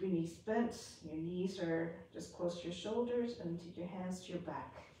 Keep your knees bent. Your knees are just close to your shoulders, and take your hands to your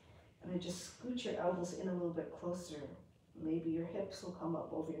back. And then just scoot your elbows in a little bit closer. Maybe your hips will come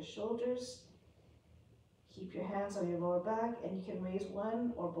up over your shoulders. Keep your hands on your lower back, and you can raise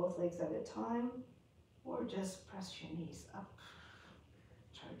one or both legs at a time, or just press your knees up.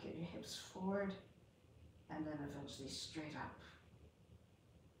 Try to get your hips forward, and then eventually straight up.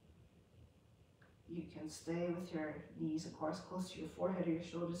 You can stay with your knees, of course, close to your forehead or your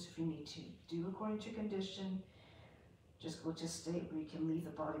shoulders if you need to. Do according to your condition. Just go to a state where you can leave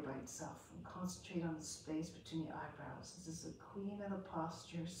the body by itself and concentrate on the space between your eyebrows. This is the queen of the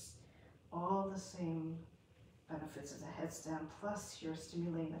postures, all the same benefits as a headstand, plus you're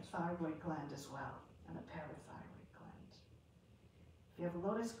stimulating the thyroid gland as well, and the parathyroid gland. If you have a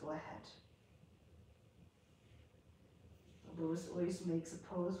lotus, go ahead. A lotus always makes a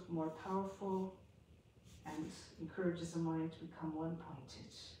pose more powerful and encourages the mind to become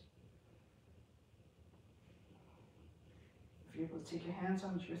one-pointed. If you're able to take your hands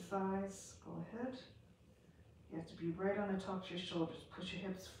onto your thighs, go ahead. You have to be right on the top of your shoulders. Push your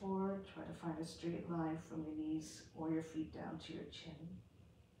hips forward. Try to find a straight line from your knees or your feet down to your chin.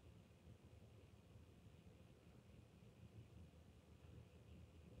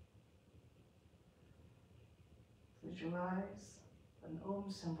 Visualize an Om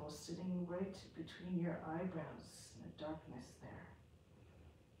symbol sitting right between your eyebrows, in the darkness there.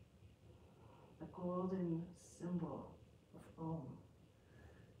 The golden symbol of Om.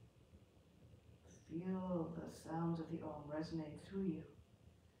 Feel the sounds of the Om resonate through you.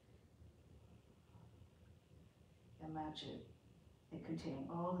 Imagine it containing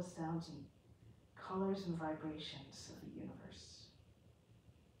all the sounds and colors and vibrations of the universe.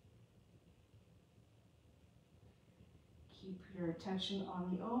 Keep your attention on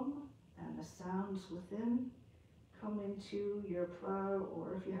the Om and the sounds within. Come into your plow,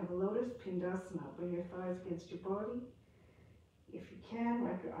 or if you have a lotus, Pindasana. Bring your thighs against your body. If you can,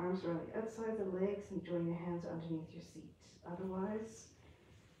 wrap your arms around the outside of the legs and join your hands underneath your seat. Otherwise,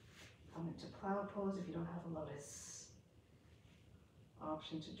 come into plow pose if you don't have a lotus.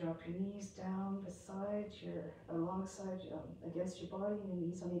 Option to drop your knees down against your body, and your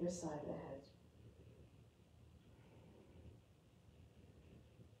knees on either side of the head.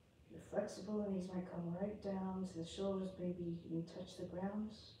 If you're flexible, the knees might come right down to the shoulders, maybe you can touch the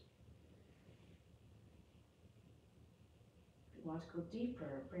ground. you want to go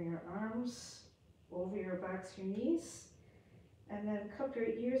deeper, bring your arms over your backs, your knees, and then cup your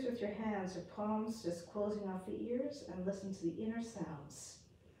ears with your hands or palms, just closing off the ears, and listen to the inner sounds.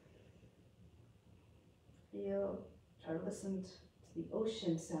 Try to listen to the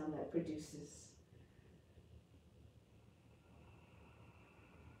ocean sound that produces.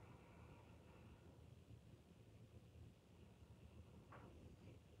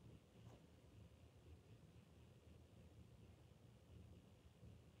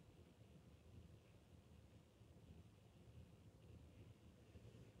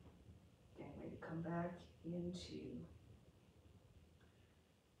 Getting ready to come back into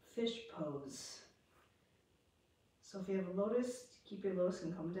fish pose. So if you have a lotus, keep your lotus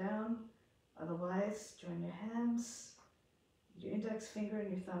and come down. Otherwise, join your hands, your index finger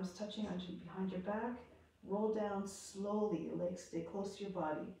and your thumbs touching behind your back. Roll down slowly, your legs stay close to your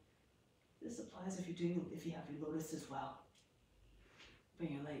body. This applies if you have your lotus as well.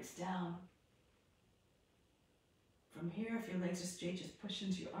 Bring your legs down. From here, if your legs are straight, just push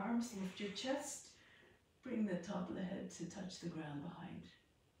into your arms, lift your chest. Bring the top of the head to touch the ground behind.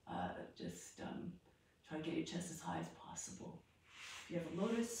 Try to get your chest as high as possible. If you have a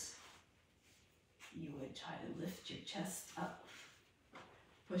lotus, you would try to lift your chest up.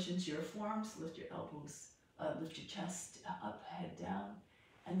 Push into your forearms, lift your elbows, lift your chest up, head down,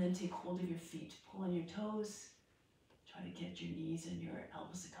 and then take hold of your feet. Pull on your toes. Try to get your knees and your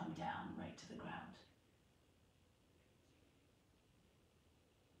elbows to come down right to the ground.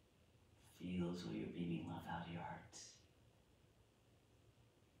 Feel as though you're beaming love out of your heart.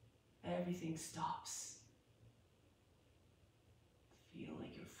 Everything stops. Feel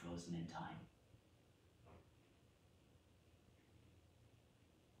like you're frozen in time.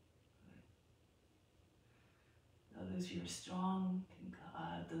 Those of you who are strong,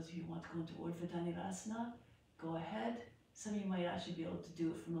 those of you who want to go into Urdhva Dhanurasana, go ahead. Some of you might actually be able to do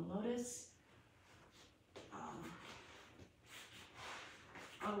it from a lotus.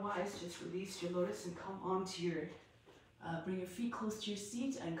 Otherwise, just release your lotus and come onto your, bring your feet close to your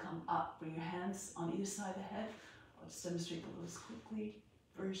seat and come up. Bring your hands on either side of the head. I'll just demonstrate the lotus quickly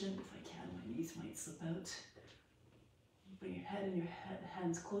version. If I can, my knees might slip out. Bring your head and your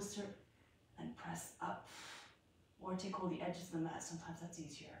hands closer and press up. Or take hold of the edges of the mat, sometimes that's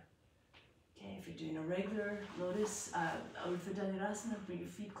easier. Okay, if you're doing a regular lotus, Urdhva Dhanurasana, bring your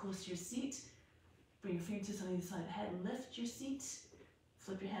feet close to your seat. Bring your fingertips on either side of the head, lift your seat.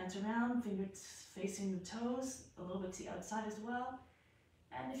 Flip your hands around, fingers facing the toes, a little bit to the outside as well.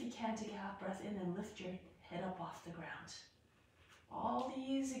 And if you can, take a half breath in and lift your head up off the ground. All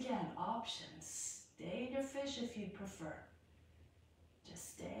these, again, options. Stay in your fish if you prefer.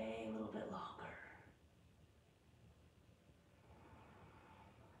 Just stay a little bit longer.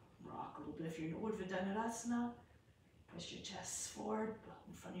 Rock a little bit if you're in Urdhva Dhanurasana. Push your chest forward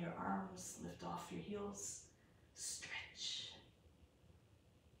in front of your arms. Lift off your heels. Stretch.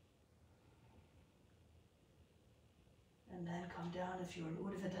 And then come down if you're in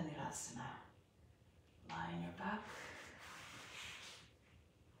Urdhva Dhanurasana. Lie on your back.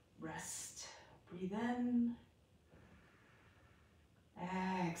 Rest. Breathe in.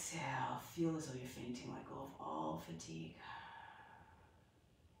 Exhale. Feel as though you're fainting. Let go of all fatigue.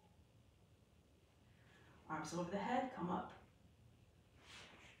 Arms over the head, come up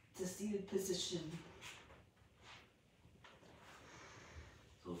to seated position.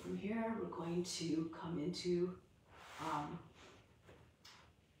 So from here, we're going to come into,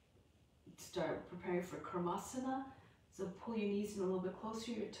 start preparing for Karmasana. So pull your knees in a little bit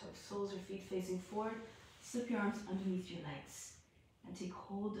closer, your soles or feet facing forward. Slip your arms underneath your legs and take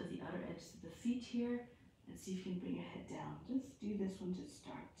hold of the outer edges of the feet here and see if you can bring your head down. Just do this one to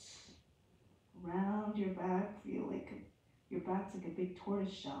start. Round your back, feel like your back's like a big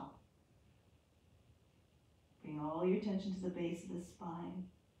tortoise shell. Bring all your attention to the base of the spine.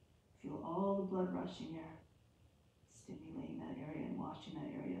 Feel all the blood rushing here, stimulating that area and washing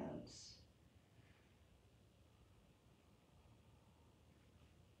that area out.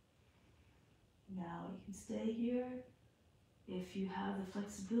 Now you can stay here. If you have the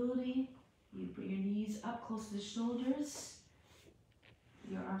flexibility, you bring your knees up close to the shoulders.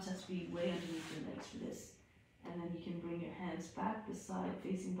 Your arms have to be way underneath your legs for this. And then you can bring your hands back,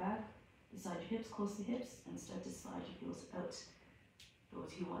 facing back, beside your hips, close to the hips, and start to slide your heels out.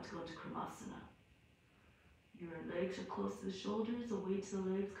 Those who want to go into Karmasana. Your legs are close to the shoulders, the weight to the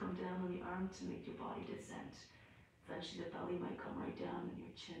legs come down on the arm to make your body descend. Eventually the belly might come right down and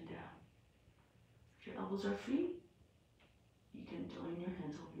your chin down. If your elbows are free, you can join your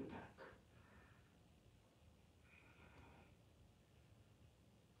hands over your back.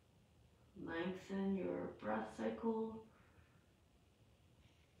 Lengthen your breath cycle.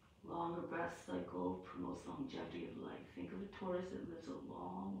 longer breath cycle promotes longevity of life. Think of a tortoise that lives a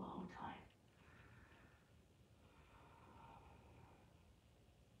long, long time.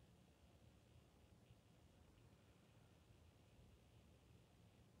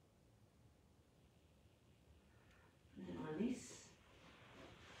 And then release.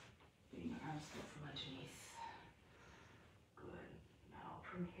 Bring your arms up from underneath. Good. Now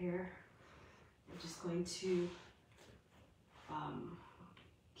from here, we're just going to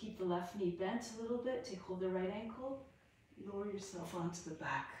keep the left knee bent a little bit. Take hold of the right ankle. Lower yourself onto the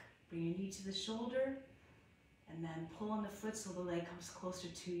back. Bring your knee to the shoulder. And then pull on the foot so the leg comes closer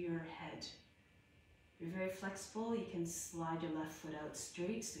to your head. If you're very flexible, you can slide your left foot out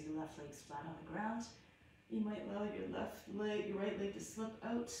straight so your left leg's flat on the ground. You might allow your right leg to slip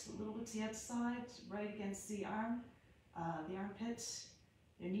out a little bit to the outside, right against the armpit.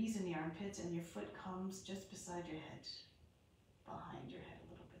 Your knees in the armpit, and your foot comes just beside your head, behind your head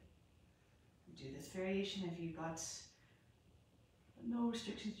a little bit. Do this variation if you've got no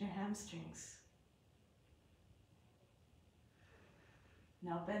restrictions in your hamstrings.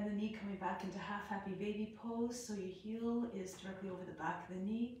 Now bend the knee, coming back into half happy baby pose, so your heel is directly over the back of the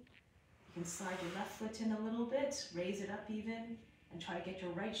knee. You can slide your left foot in a little bit, raise it up even, and try to get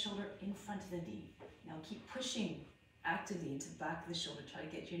your right shoulder in front of the knee. Now keep pushing actively into the back of the shoulder. Try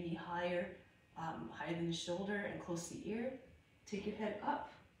to get your knee higher, higher than the shoulder and close to the ear. Take your head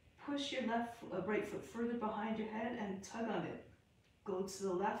up, push your right foot further behind your head and tug on it. Go to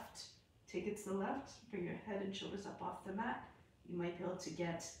the left, take it to the left, bring your head and shoulders up off the mat. You might be able to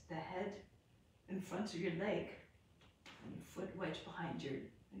get the head in front of your leg and your foot wedged behind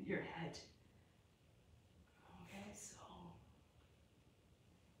your head. Okay, so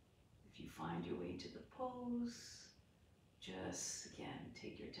if you find your way to the pose, just again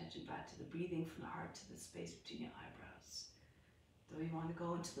take your attention back to the breathing from the heart to the space between your eyebrows. Though you want to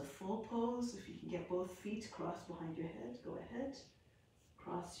go into the full pose, if you can get both feet crossed behind your head, go ahead.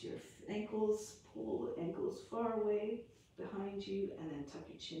 Cross your ankles, pull the ankles far away behind you, and then tuck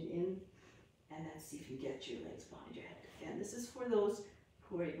your chin in, and then see if you get your legs behind your head. Again, this is for those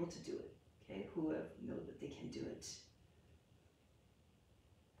who are able to do it, okay, who know that they can do it.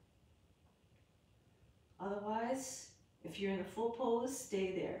 Otherwise, if you're in the full pose,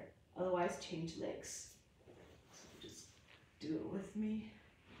 stay there. Otherwise, change legs. So just do it with me.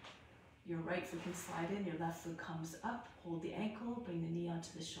 Your right foot can slide in, your left foot comes up, hold the ankle, bring the knee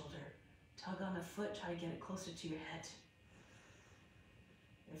onto the shoulder. Tug on the foot, try to get it closer to your head.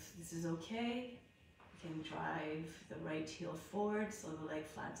 If this is okay, you can drive the right heel forward so the leg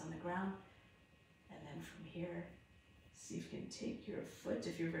flats on the ground. And then from here, see if you can take your foot,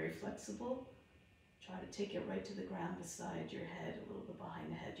 if you're very flexible, try to take it right to the ground beside your head, a little bit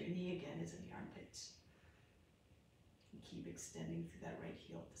behind the head. Your knee again is in the armpit. And keep extending through that right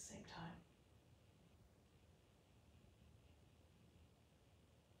heel at the same time.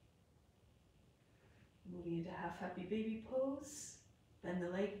 Moving into half happy baby pose. Bend the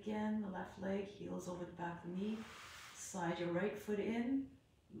leg again, the left leg, heels over the back of the knee. Slide your right foot in,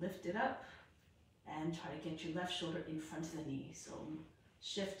 lift it up, and try to get your left shoulder in front of the knee. So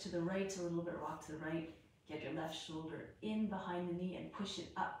shift to the right a little bit, rock to the right. Get your left shoulder in behind the knee and push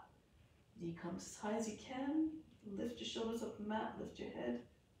it up. Knee comes as high as you can. Lift your shoulders up the mat, lift your head.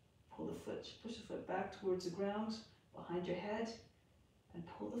 Pull the foot, push the foot back towards the ground, behind your head. And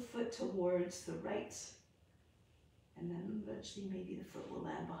pull the foot towards the right. And then eventually maybe the foot will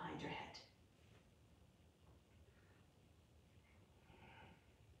land behind your head.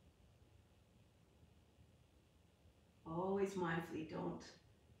 Always mindfully, don't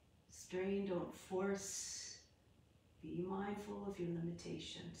strain, don't force. Be mindful of your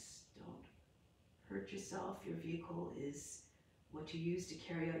limitations. Don't hurt yourself. Your vehicle is what you use to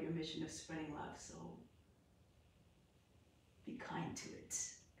carry out your mission of spreading love. So be kind to it.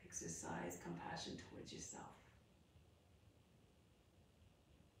 Exercise compassion towards yourself.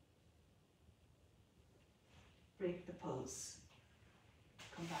 Break the pose.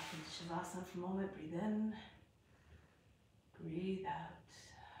 Come back into Shavasana for a moment. Breathe in. Breathe out.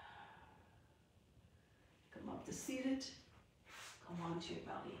 Come up to seated. Come onto your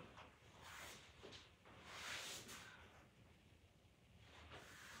belly.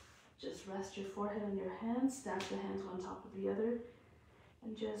 Just rest your forehead on your hands. Stack the hands one on top of the other.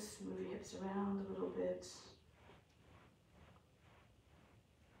 And just move your hips around a little bit.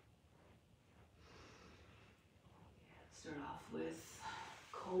 Start off with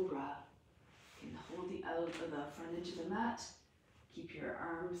Cobra. You can hold the front edge of the mat. Keep your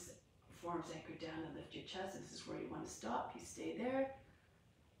forearms anchored down and lift your chest. This is where you want to stop. You stay there.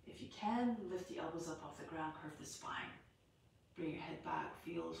 If you can, lift the elbows up off the ground, curve the spine. Bring your head back.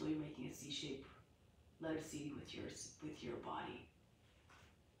 Feel as though you're making a C shape. Letter C with your body.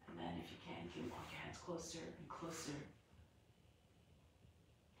 And then if you can walk your hands closer and closer.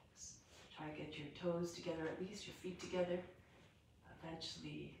 Try to get your toes together, at least your feet together.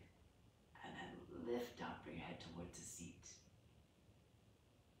 Eventually, and then lift up, bring your head towards the seat.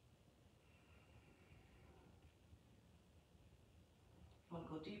 If you want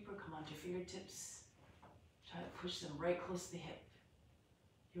to go deeper, come onto your fingertips. Try to push them right close to the hip.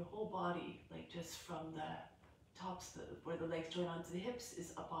 Your whole body, like just from the tops, where the legs join onto the hips,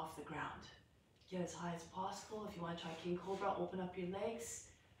 is up off the ground. Get as high as possible. If you want to try King Cobra, open up your legs.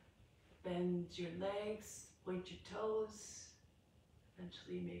 Bend your legs, point your toes.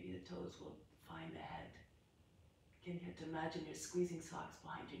 Eventually, maybe the toes will find the head. Again, you have to imagine you're squeezing socks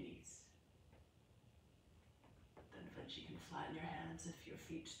behind your knees. Then eventually you can flatten your hands if your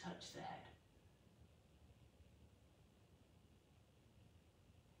feet touch the head.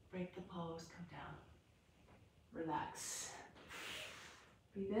 Break the pose, come down. Relax.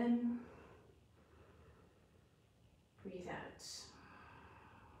 Breathe in. Breathe out.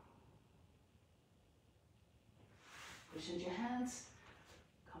 Push into your hands.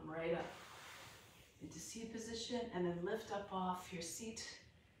 Come right up into seat position and then lift up off your seat.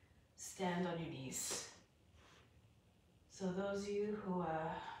 Stand on your knees. So those of you who,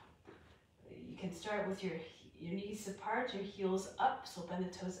 you can start with your knees apart, your heels up, so bend the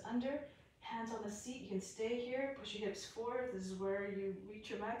toes under, hands on the seat. You can stay here, push your hips forward. This is where you reach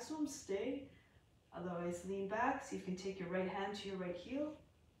your maximum, stay. Otherwise lean back, so you can take your right hand to your right heel,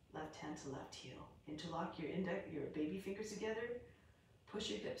 left hand to left heel. Interlock your baby fingers together. Push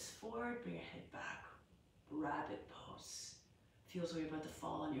your hips forward, bring your head back. Rabbit pose. Feels like you're about to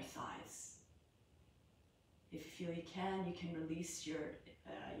fall on your thighs. If you feel you can release your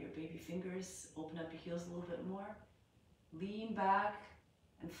baby fingers, open up your heels a little bit more. Lean back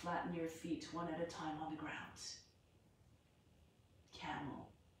and flatten your feet one at a time on the ground. Camel.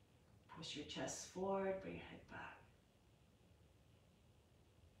 Push your chest forward, bring your head back.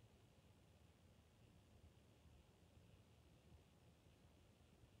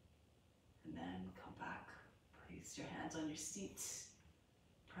 And then come back. Place your hands on your seat.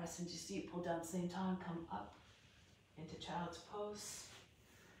 Press into your seat, pull down at the same time, come up into child's pose.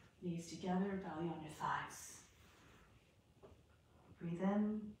 Knees together, belly on your thighs. Breathe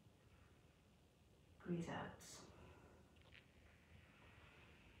in, breathe out.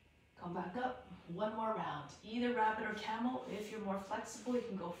 Come back up, one more round. Either rabbit or camel. If you're more flexible, you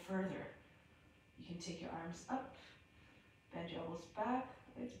can go further. You can take your arms up, bend your elbows back.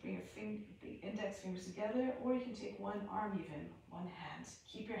 Let's bring your index fingers together, or you can take one arm even, one hand.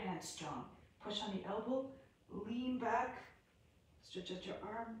 Keep your hand strong. Push on the elbow, lean back, stretch out your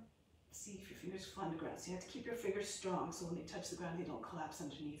arm. See if your fingers find the ground. So you have to keep your fingers strong so when they touch the ground, they don't collapse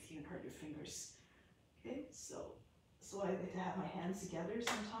underneath you and hurt your fingers. Okay, so I like to have my hands together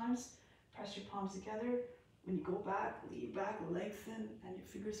sometimes. Press your palms together. When you go back, lean back, lengthen, and your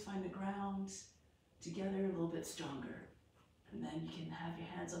fingers find the ground together a little bit stronger. And then you can have your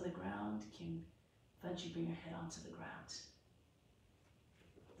hands on the ground. You can eventually bring your head onto the ground.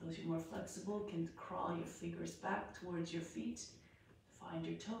 Those who are more flexible can crawl your fingers back towards your feet. Find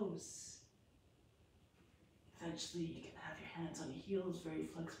your toes. Eventually you can have your hands on your heels, very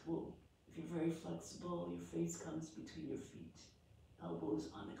flexible. If you're very flexible, your face comes between your feet, elbows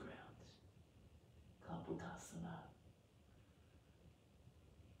on the ground. Kapotasana.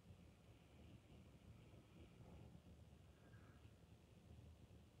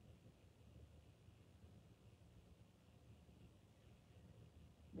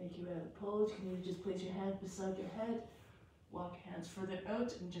 Make your way out of the pose. You can either just place your hand beside your head, walk your hands further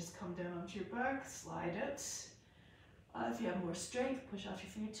out and just come down onto your back, slide out. If you have more strength, push off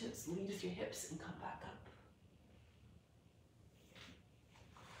your fingertips, lead with your hips and come back up.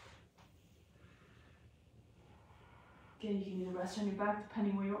 Again, you can either rest on your back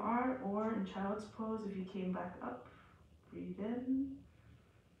depending where you are, or in child's pose if you came back up. Breathe in,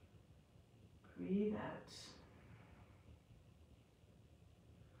 breathe out.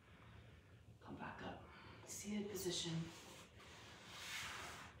 Come back up, seated position.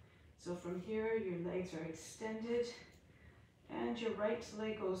 So from here, your legs are extended and your right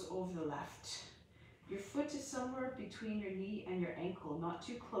leg goes over the left. Your foot is somewhere between your knee and your ankle, not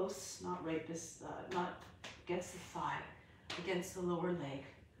too close, not not against the thigh, against the lower leg.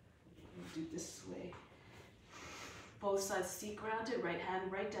 Do it this way. Both sides seat grounded, right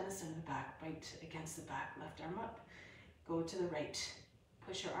hand right down the center of the back, right against the back, left arm up. Go to the right.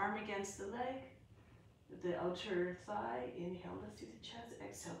 Push your arm against the leg, the outer thigh. Inhale, lift through the chest.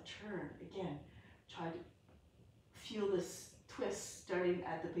 Exhale, turn. Again, try to feel this twist starting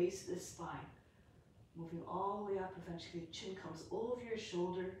at the base of the spine. Moving all the way up, eventually the chin comes over your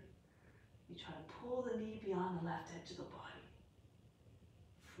shoulder. You try to pull the knee beyond the left edge of the body.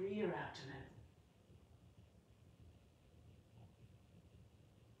 Free your abdomen.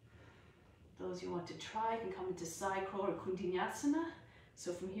 Those who want to try can come into side crawl or Kundinyasana.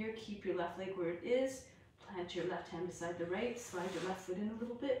 So from here, keep your left leg where it is. Plant your left hand beside the right. Slide your left foot in a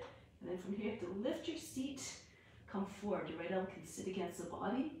little bit. And then from here, you have to lift your seat. Come forward. Your right elbow can sit against the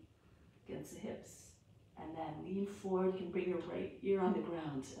body, against the hips. And then lean forward. You can bring your right ear on the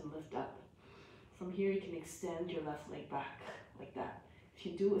ground and lift up. From here, you can extend your left leg back like that. If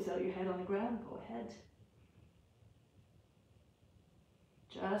you do it without your head on the ground, go ahead.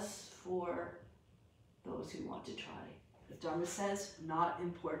 Just for those who want to try. As Dharma says, not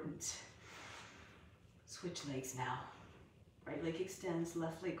important. Switch legs now. Right leg extends,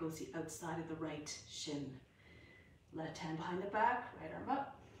 left leg goes the outside of the right shin. Left hand behind the back, right arm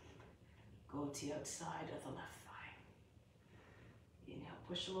up. Go to the outside of the left thigh. Inhale,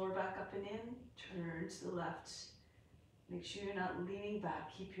 push the lower back up and in. Turn to the left. Make sure you're not leaning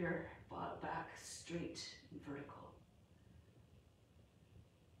back. Keep your back straight and vertical.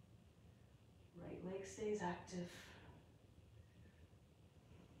 Right leg stays active.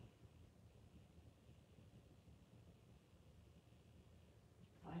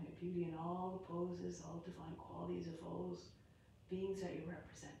 Find the beauty in all the poses, all divine qualities of those beings that you're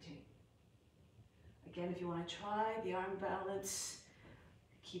representing. Again, if you want to try the arm balance,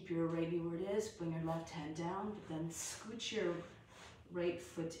 keep your right knee where it is, bring your left hand down, but then scooch your right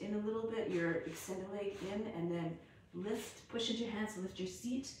foot in a little bit, your extended leg in, and then lift, push into your hands, lift your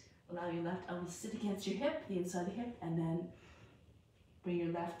seat. Allow your left elbow to sit against your hip, the inside of the hip, and then bring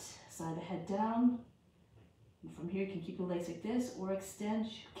your left side of the head down. And from here, you can keep your legs like this, or extend,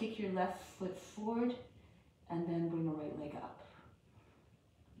 kick your left foot forward, and then bring the right leg up.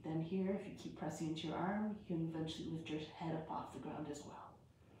 Then here, if you keep pressing into your arm, you can eventually lift your head up off the ground as well.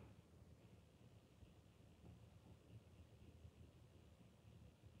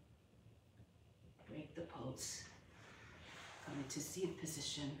 Break the pose. Come into seated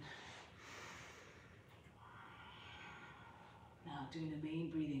position. Now doing the main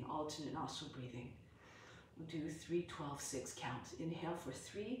breathing, alternate nostril breathing. We'll do 3, 12, 6 count. Inhale for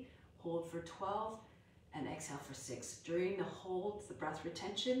 3, hold for 12, and exhale for 6. During the hold, the breath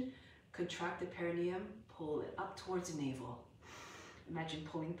retention, contract the perineum, pull it up towards the navel. Imagine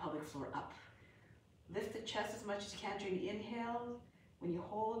pulling the pelvic floor up. Lift the chest as much as you can during the inhale. When you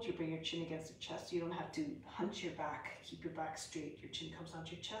hold, you bring your chin against the chest so you don't have to hunch your back. Keep your back straight. Your chin comes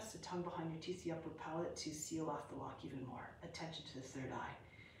onto your chest, the tongue behind your teeth, the upper palate to seal off the lock even more. Attention to the third eye.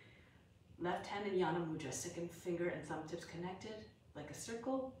 Left hand in Yana Mudra, second finger and thumb tips connected like a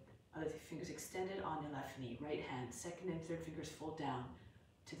circle. Other fingers extended on your left knee. Right hand, second and third fingers fold down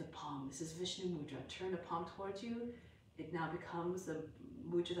to the palm. This is Vishnu Mudra. Turn the palm towards you. It now becomes the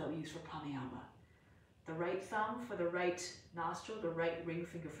mudra that we use for pranayama. The right thumb for the right nostril, the right ring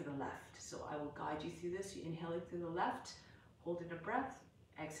finger for the left. So I will guide you through this. You inhale through the left, hold in a breath,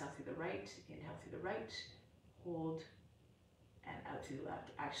 exhale through the right, inhale through the right, hold, and out through the left.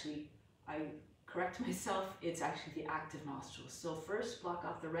 Actually, I correct myself, it's actually the active nostril. So first, block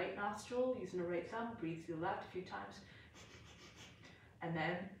off the right nostril using the right thumb, breathe through the left a few times, and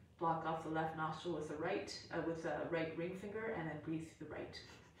then block off the left nostril with the right ring finger, and then breathe through the right.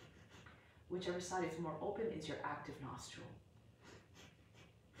 Whichever side is more open is your active nostril.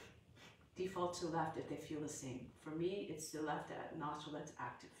 Default to the left if they feel the same. For me, it's the left nostril that's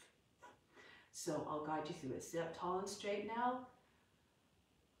active. So I'll guide you through it. Sit up tall and straight now.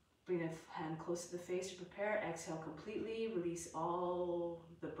 Bring the hand close to the face to prepare. Exhale completely. Release all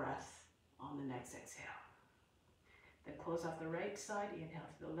the breath on the next exhale. Then close off the right side. Inhale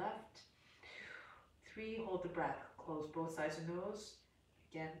to the left. 3, hold the breath. Close both sides of the nose.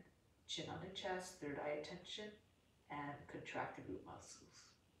 Again, chin on the chest, third eye attention, and contract the root muscles.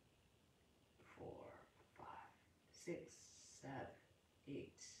 4, 5, 6, 7,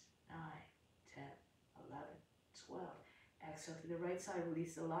 8, 9, 10, 11, 12. Exhale to the right side,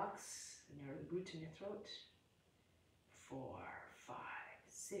 release the locks and your root in your throat. 4, 5,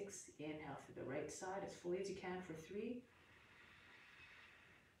 6. Inhale through the right side as fully as you can for 3.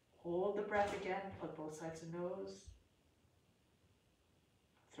 Hold the breath again, plug both sides of the nose.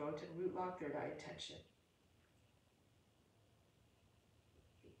 Throat and root lock, third eye attention.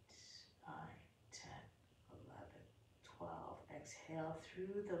 8, 9, 10, 11, 12. Exhale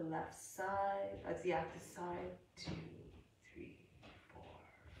through the left side, that's the active side. 2, 3, 4,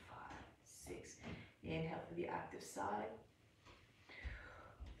 5, 6. Inhale for the active side.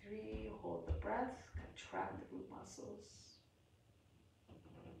 3, hold the breath, contract the root muscles.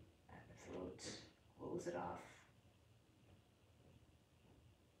 close it off.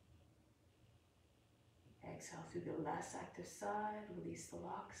 Exhale through the less active side, release the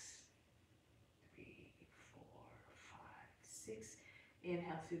locks. 3, 4, 5, 6.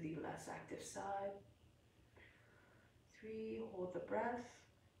 Inhale through the less active side. 3, hold the breath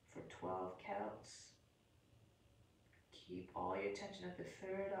for 12 counts. Keep all your attention at the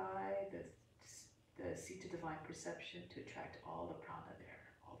third eye, the seat of divine perception, to attract all the prana there,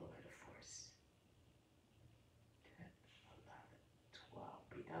 all the light of force. 10, 11, 12.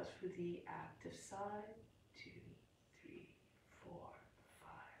 Breathe out through the active side. 2, 3, 4, 5,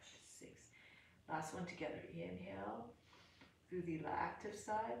 6. Last one together. Inhale through the active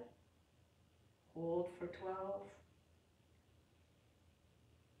side. Hold for 12.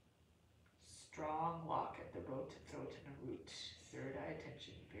 Strong lock at the throat and the root. Third eye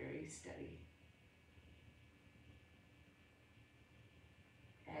attention, very steady.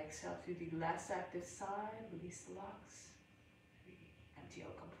 Exhale through the less active side, release the locks. 3, empty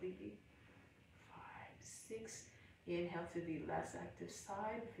out completely. 5, 6. Inhale through the less active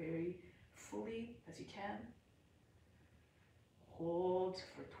side, very fully as you can. Hold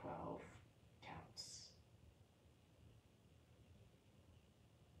for 12 counts.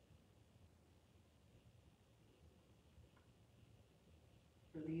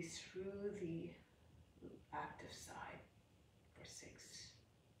 Release through the active side for 6.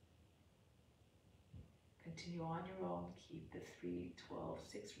 Continue on your own. Keep the 3, 12,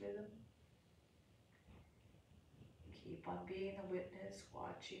 6 rhythm. Keep on being a witness,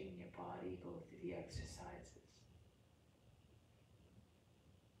 watching your body go through the exercises.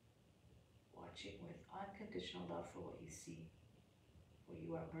 Watching with unconditional love for what you see, where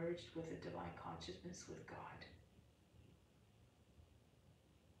you are merged with a divine consciousness, with God.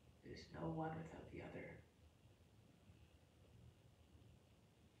 There's no one without the other.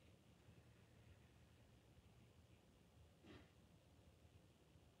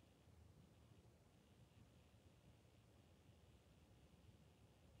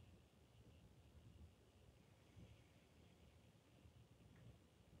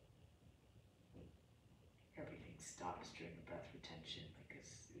 Everything stops during the breath retention because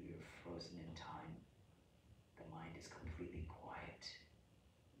you're frozen in time. The mind is completely quiet.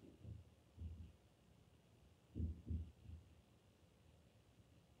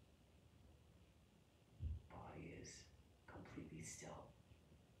 Body is completely still.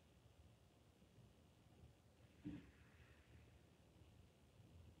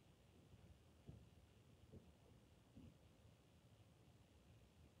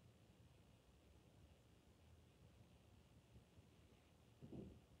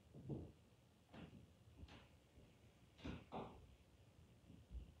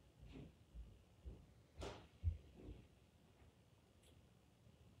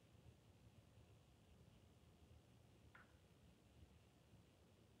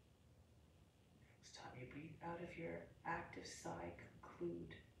 Next time you breathe out of your active side,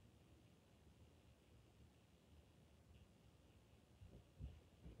 conclude.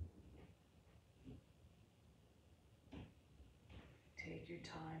 Take your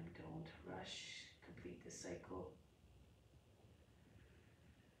time, don't rush, complete the cycle.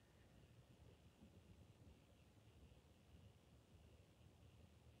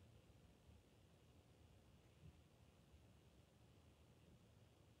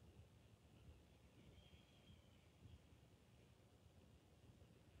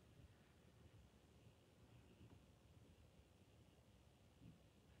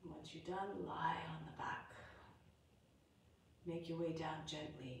 Once you're done, lie on the back. Make your way down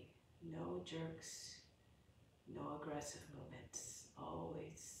gently. No jerks, no aggressive movements.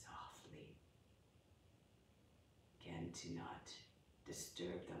 Always softly. Again, to not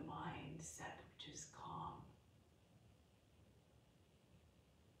disturb the mindset, which is calm.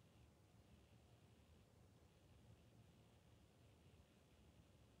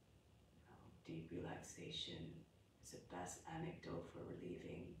 Deep relaxation is the best antidote for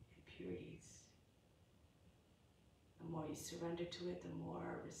relieving impurities. The more you surrender to it, the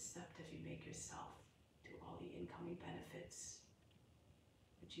more receptive you make yourself to all the incoming benefits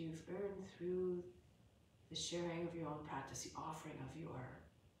that you've earned through the sharing of your own practice, the offering of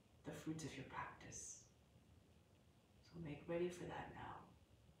the fruits of your practice. So make ready for that now.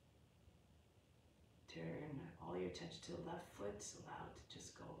 Turn all your attention to the left foot, allow it to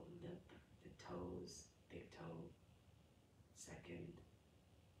just go limp. The toes, big toe, second,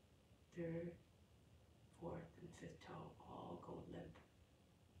 third, fourth, and fifth toe all go limp.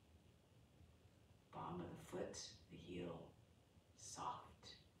 Bottom of the foot, the heel,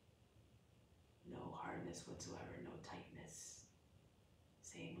 soft. No hardness whatsoever, no tightness.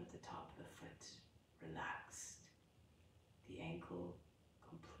 Same with the top of the foot, relaxed. The ankle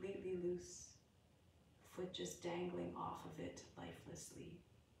completely loose. Foot just dangling off of it lifelessly,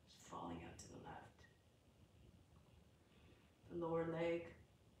 just falling out to the left. The lower leg,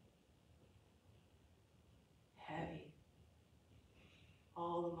 heavy.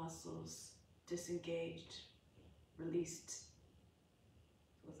 All the muscles disengaged, released.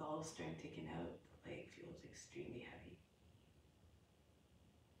 With all the strength taken out, the leg feels extremely heavy.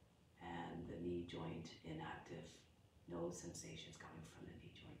 And the knee joint inactive, no sensations coming from the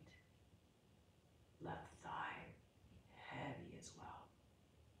knee joint. Left thigh, heavy as well.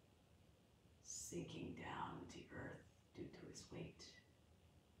 Sinking down into earth due to its weight.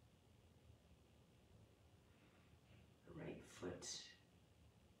 The right foot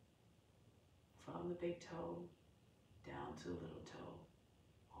from the big toe down to the little toe.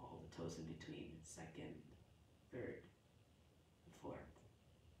 All the toes in between, second, third, and fourth,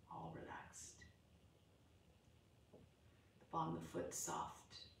 all relaxed. The bottom of the foot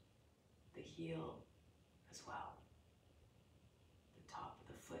soft, the heel as well. The top of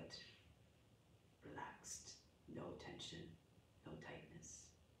the foot relaxed, no tension, no tightness.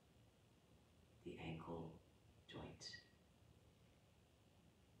 The ankle joint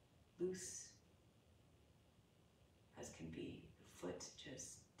loose as can be, the foot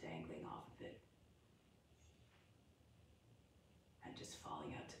just dangling off of it and just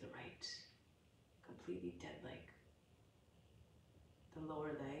falling out to the right, completely dead leg. The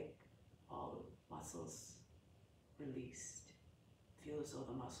lower leg, all the muscles released. Feel as though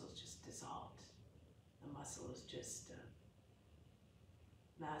the muscles just dissolved. The muscle is just a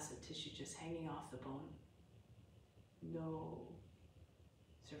mass of tissue just hanging off the bone.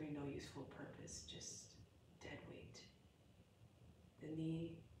 Serving no useful purpose, just dead weight. The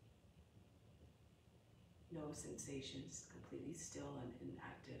knee, no sensations, completely still and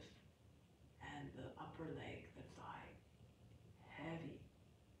inactive. And the upper leg, the thigh, heavy.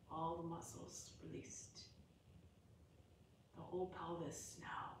 All the muscles released. The whole pelvis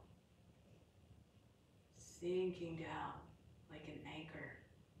now sinking down like an anchor,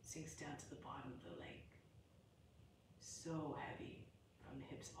 sinks down to the bottom of the leg. So heavy from the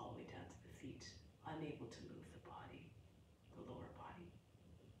hips all the way down to the feet, unable to move the body, the lower body.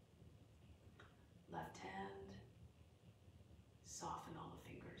 Left hand, soften all the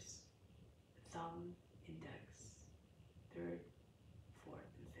fingers. Thumb, index, third, fourth,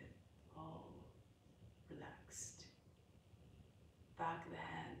 and fifth, all relaxed. Back of the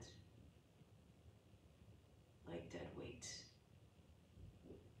hand, like dead weight.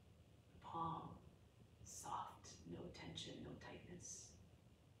 Palm, soft, no tension, no tightness.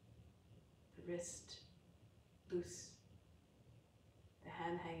 The wrist, loose. The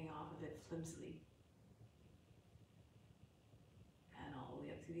hand hanging off of it flimsily. And all the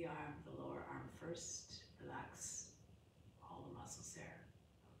way up through the arm, the lower arm first. Relax all the muscles there.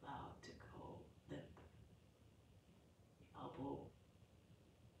 Allow it to go limp. Elbow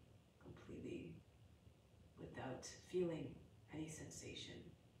completely without feeling any sensation.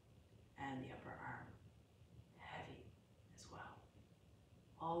 And the upper arm, heavy as well.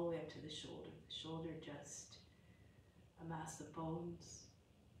 All the way up to the shoulder. The shoulder just a mass of bones,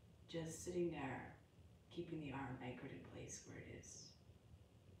 just sitting there, keeping the arm anchored in place where it is.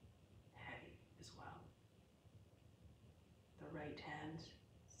 Heavy as well. The right hand,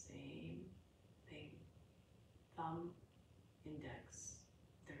 same thing. Thumb, index,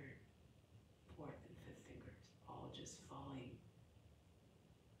 third, fourth, and fifth fingers, all just falling,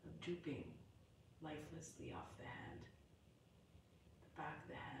 drooping lifelessly off the hand. The back of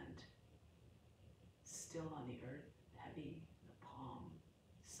the hand, still on the earth, heavy, the palm,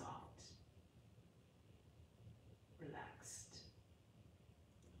 soft, relaxed.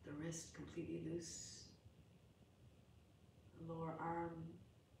 The wrist completely loose. The lower arm,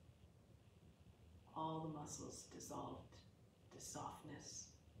 all the muscles dissolved to softness.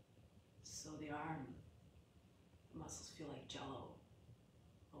 So the arm, the muscles feel like jello.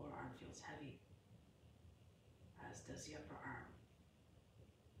 Lower arm feels heavy, as does the upper arm.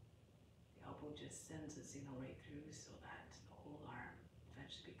 The elbow just sends a signal right through so that the whole arm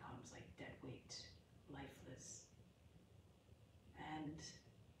eventually becomes like dead weight, lifeless, and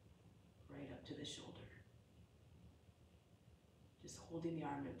right up to the shoulder. Just holding the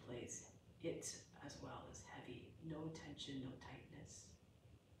arm in place. It as well is heavy, no tension, no tightness,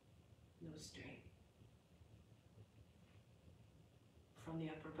 no strain. From the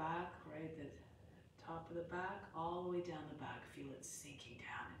upper back, right, the top of the back, all the way down the back, feel it sinking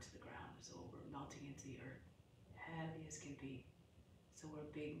down into the ground as though we're melting into the earth, heavy as can be. So we're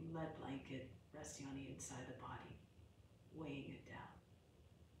a big lead blanket resting on the inside of the body, weighing it down.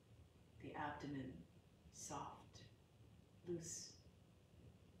 The abdomen soft, loose,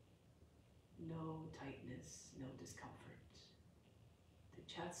 no tightness, no discomfort. The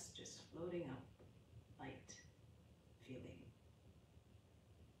chest just floating up, light feeling.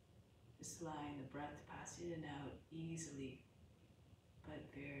 Just allowing the breath to pass in and out easily, but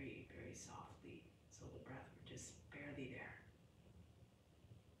very, very softly. So the breath were just barely there.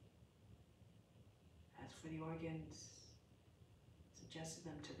 As for the organs, suggested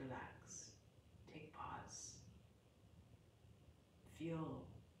them to relax. Take pause. Feel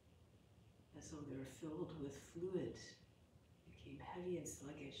as though they were filled with fluid, became heavy and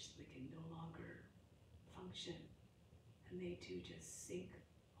sluggish, so they can no longer function. And they too just sink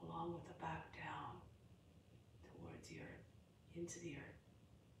along with the back down towards the earth, into the earth,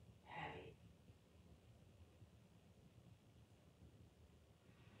 heavy.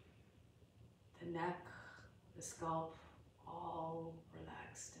 The neck, the scalp, all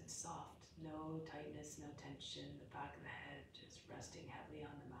relaxed and soft. No tightness, no tension. The back of the head just resting heavily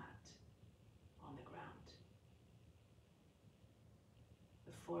on the mat, on the ground.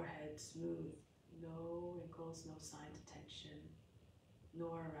 The forehead smooth, no wrinkles, no signs of tension,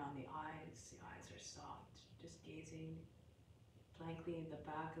 nor around the eyes. The eyes are soft, just gazing blankly at the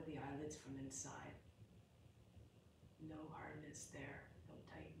back of the eyelids from inside. No hardness there, no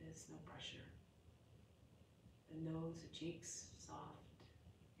tightness, no pressure. The nose, the cheeks, soft.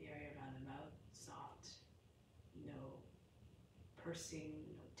 The area around the mouth, soft. No pursing,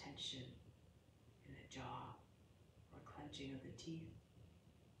 no tension in the jaw or clenching of the teeth.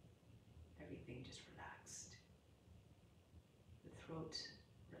 Everything just relaxed. The throat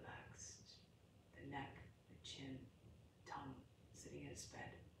relaxed. The neck, the chin, the tongue sitting in its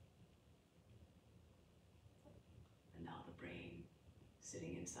bed. And now the brain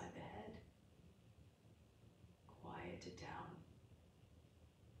sitting inside the head. Quieted down.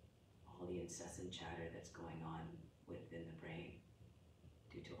 All the incessant chatter that's going on within the brain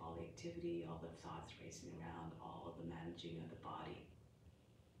due to all the activity, all the thoughts racing around, all the managing of the body.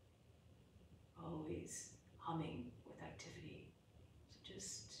 Always humming with activity. So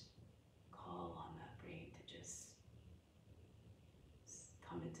just call on that brain to just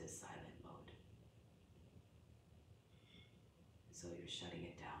come into silent mode. So you're shutting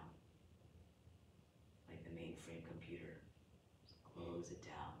it down. Like the mainframe computer. Just close it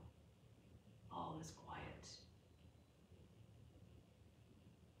down. All is quiet.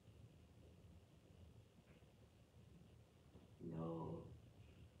 No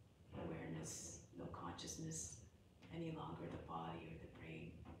awareness, no consciousness any longer, the body or the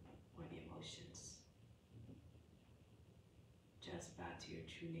brain or the emotions. Just back to your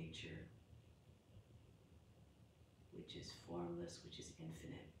true nature, which is formless, which is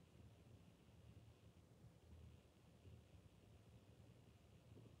infinite.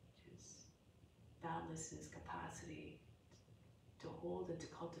 Which is boundless in its capacity to hold and to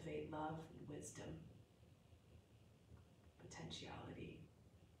cultivate love and wisdom, potentiality,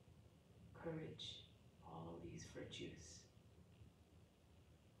 courage, all of these virtues.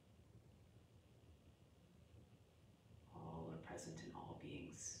 All are present in all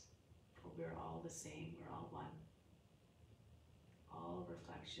beings, for we're all the same, we're all one. All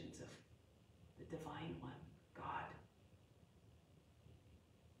reflections of the Divine One, God.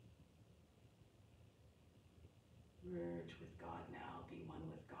 Merge with God now, be one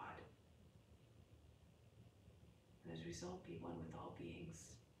with God. And as a result, be one with all beings.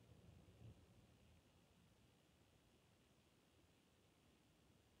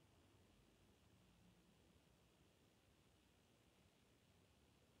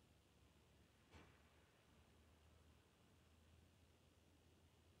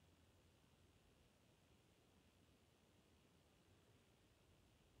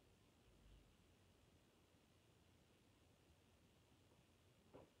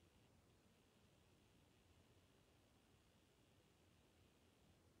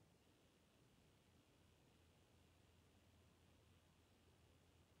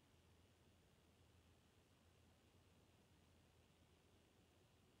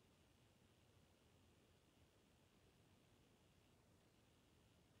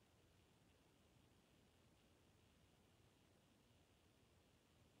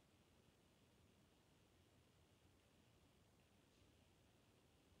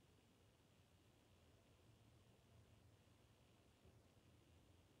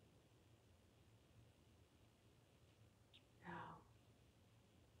 Now,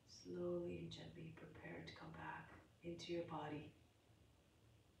 slowly and gently prepare to come back into your body.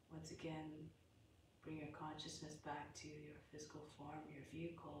 Once again, bring your consciousness back to your physical form, your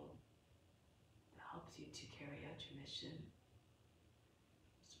vehicle that helps you to carry out your mission,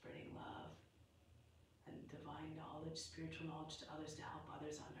 spreading love and knowledge, spiritual knowledge to others to help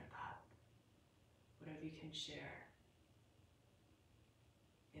others on their path. Whatever you can share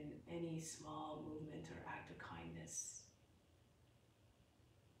in any small movement or act of kindness,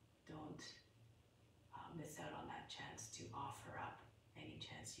 don't miss out on that chance to offer up any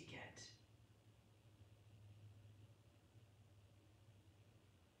chance you get.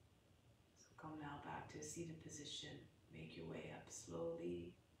 So come now back to a seated position. Make your way up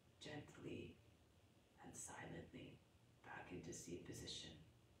slowly, gently, and silently back into seated position.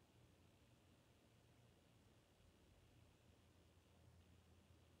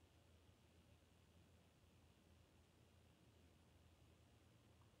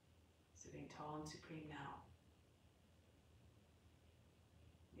 Sitting tall and supreme now.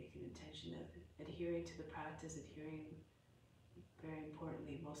 Make an intention of adhering to the practice, adhering very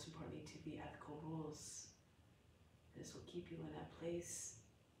importantly, most importantly, to the ethical rules. This will keep you in a place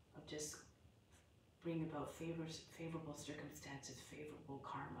of just bring about favorable circumstances, favorable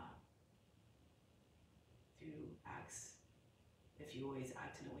karma through acts. If you always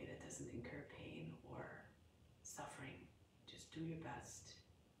act in a way that doesn't incur pain or suffering, just do your best,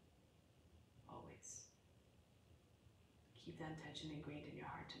 always. Keep that intention ingrained in your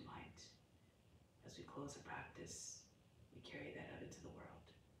heart and mind. As we close the practice, we carry that out into the world.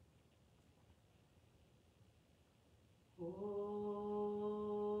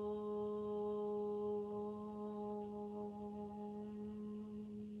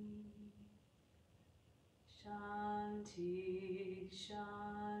 Shanti,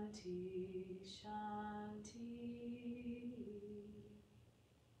 Shanti, Shanti.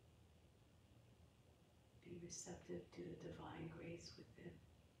 Be receptive to the divine grace within.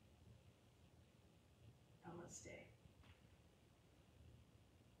 Namaste.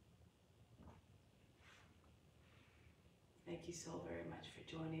 Thank you so very much for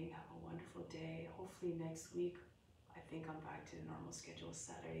joining. Have a wonderful day. Hopefully next week, I think I'm back to the normal schedule,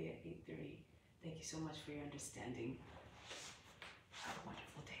 Saturday at 8:30. Thank you so much for your understanding. Have a wonderful day.